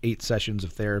 8 sessions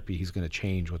of therapy he's going to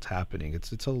change what's happening.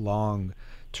 It's a long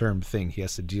term thing. He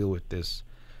has to deal with this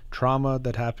trauma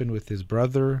that happened with his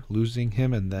brother losing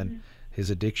him, and then his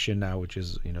addiction now, which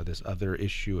is this other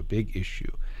issue, a big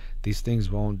issue. These things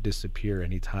won't disappear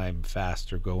anytime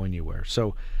fast or go anywhere.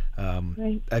 So I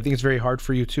think it's very hard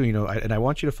for you too, and I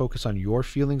want you to focus on your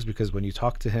feelings, because when you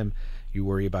talk to him, you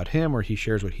worry about him, or he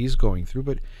shares what he's going through,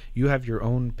 but you have your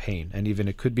own pain. And even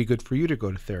it could be good for you to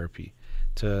go to therapy,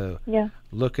 to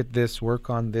look at this, work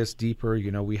on this deeper.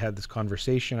 We had this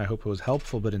conversation. I hope it was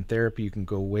helpful, but in therapy, you can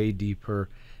go way deeper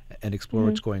and explore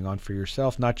what's going on for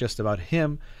yourself, not just about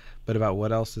him, but about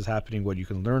what else is happening, what you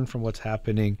can learn from what's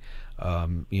happening,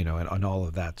 and all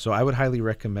of that. So I would highly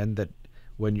recommend that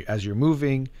as you're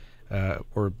moving,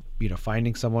 or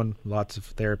finding someone. Lots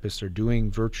of therapists are doing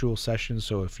virtual sessions,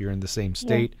 so if you're in the same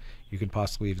state, you can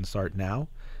possibly even start now,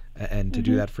 and to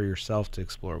do that for yourself, to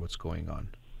explore what's going on.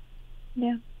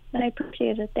 Yeah, I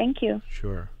appreciate it. Thank you.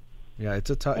 Sure. Yeah,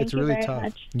 it's Thank you really very tough.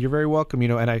 much. You're very welcome.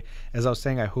 And as I was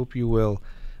saying, I hope you will.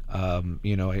 I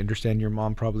understand your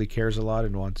mom probably cares a lot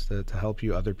and wants to help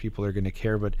you. Other people are going to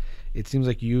care, but it seems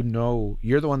like you're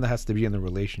the one that has to be in the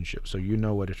relationship, so you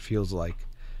know what it feels like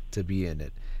to be in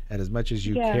it. And as much as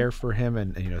you care for him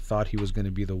and thought he was going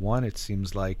to be the one, it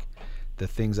seems like the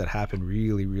things that happened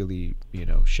really, really,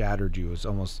 shattered you. It was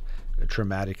almost a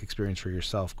traumatic experience for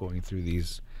yourself, going through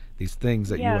these things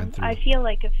that you went through. I feel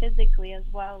like it physically as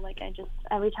well. Like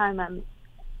every time I'm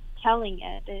telling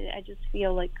it, I just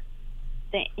feel like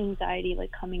the anxiety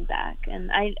coming back.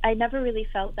 And I never really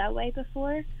felt that way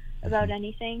before about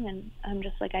anything. And I'm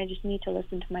just like, I just need to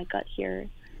listen to my gut here.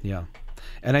 Yeah.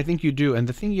 And I think you do. And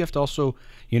the thing you have to also,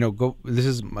 go, this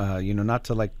is, not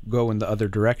to go in the other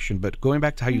direction, but going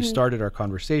back to how you started our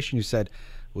conversation, you said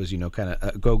was, kind of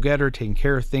a go-getter, taking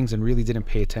care of things, and really didn't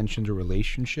pay attention to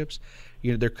relationships.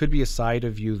 There could be a side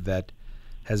of you that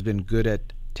has been good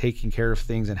at taking care of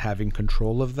things and having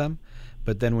control of them.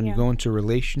 But then when you go into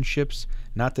relationships,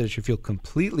 not that it should feel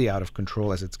completely out of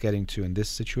control as it's getting to in this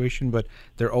situation, but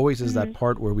there always is that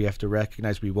part where we have to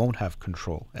recognize we won't have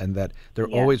control, and that there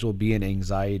always will be an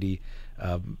anxiety.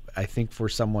 I think for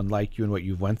someone like you and what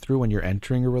you've went through when you're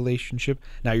entering a relationship,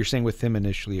 now you're saying with him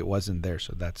initially it wasn't there,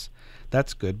 so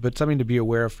that's good. But something to be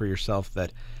aware of for yourself,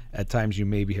 that at times you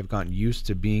maybe have gotten used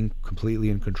to being completely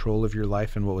in control of your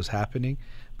life and what was happening,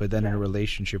 but then in a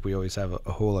relationship we always have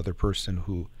a whole other person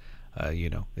who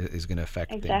is going to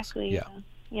affect things. Exactly.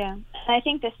 Yeah. And I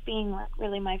think this being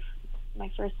really my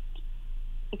first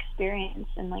experience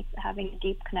and having a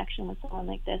deep connection with someone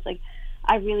like this,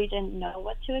 I really didn't know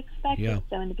what to expect. And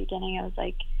so in the beginning I was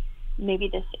like, maybe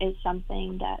this is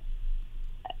something that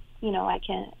I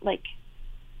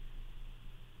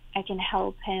can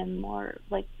help him or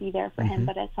be there for him,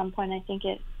 but at some point I think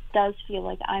it does feel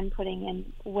like I'm putting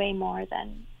in way more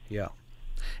than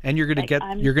And you're gonna Like, get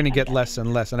I'm- you're gonna I'm get getting- less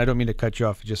and less. And I don't mean to cut you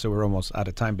off, just so we're almost out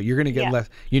of time, but you're gonna get Yeah. less.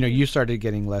 You started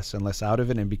getting less and less out of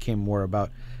it, and became more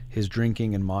about his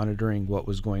drinking and monitoring what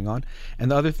was going on. And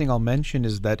the other thing I'll mention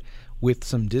is that with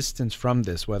some distance from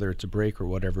this, whether it's a break or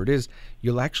whatever it is,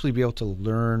 you'll actually be able to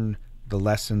learn the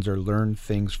lessons or learn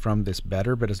things from this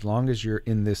better. But as long as you're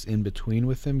in this in between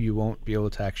with him, you won't be able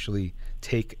to actually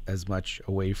take as much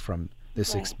away from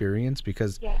this Right. experience,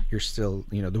 because Yeah. you're still,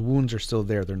 the wounds are still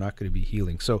there. They're not going to be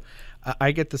healing. So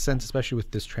I get the sense, especially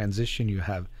with this transition you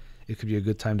have, it could be a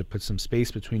good time to put some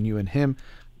space between you and him.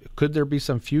 Could there be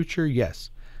some future? Yes.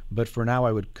 But for now,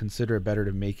 I would consider it better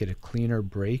to make it a cleaner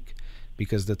break,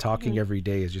 because the talking every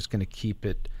day is just going to keep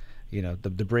it,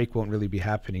 the break won't really be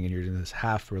happening, and you're in this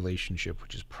half relationship,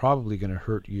 which is probably going to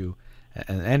hurt you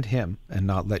and him, and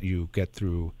not let you get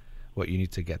through what you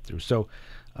need to get through. So,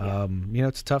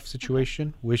 it's a tough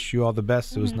situation. Wish you all the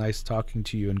best. It was nice talking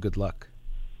to you, and good luck.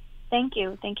 Thank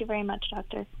you. Thank you very much,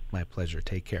 doctor. My pleasure.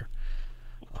 Take care.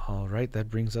 All right, that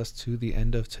brings us to the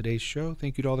end of today's show.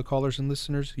 Thank you to all the callers and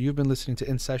listeners. You've been listening to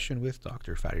In Session with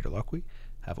Dr. Farid Holakouee.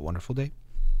 Have a wonderful day.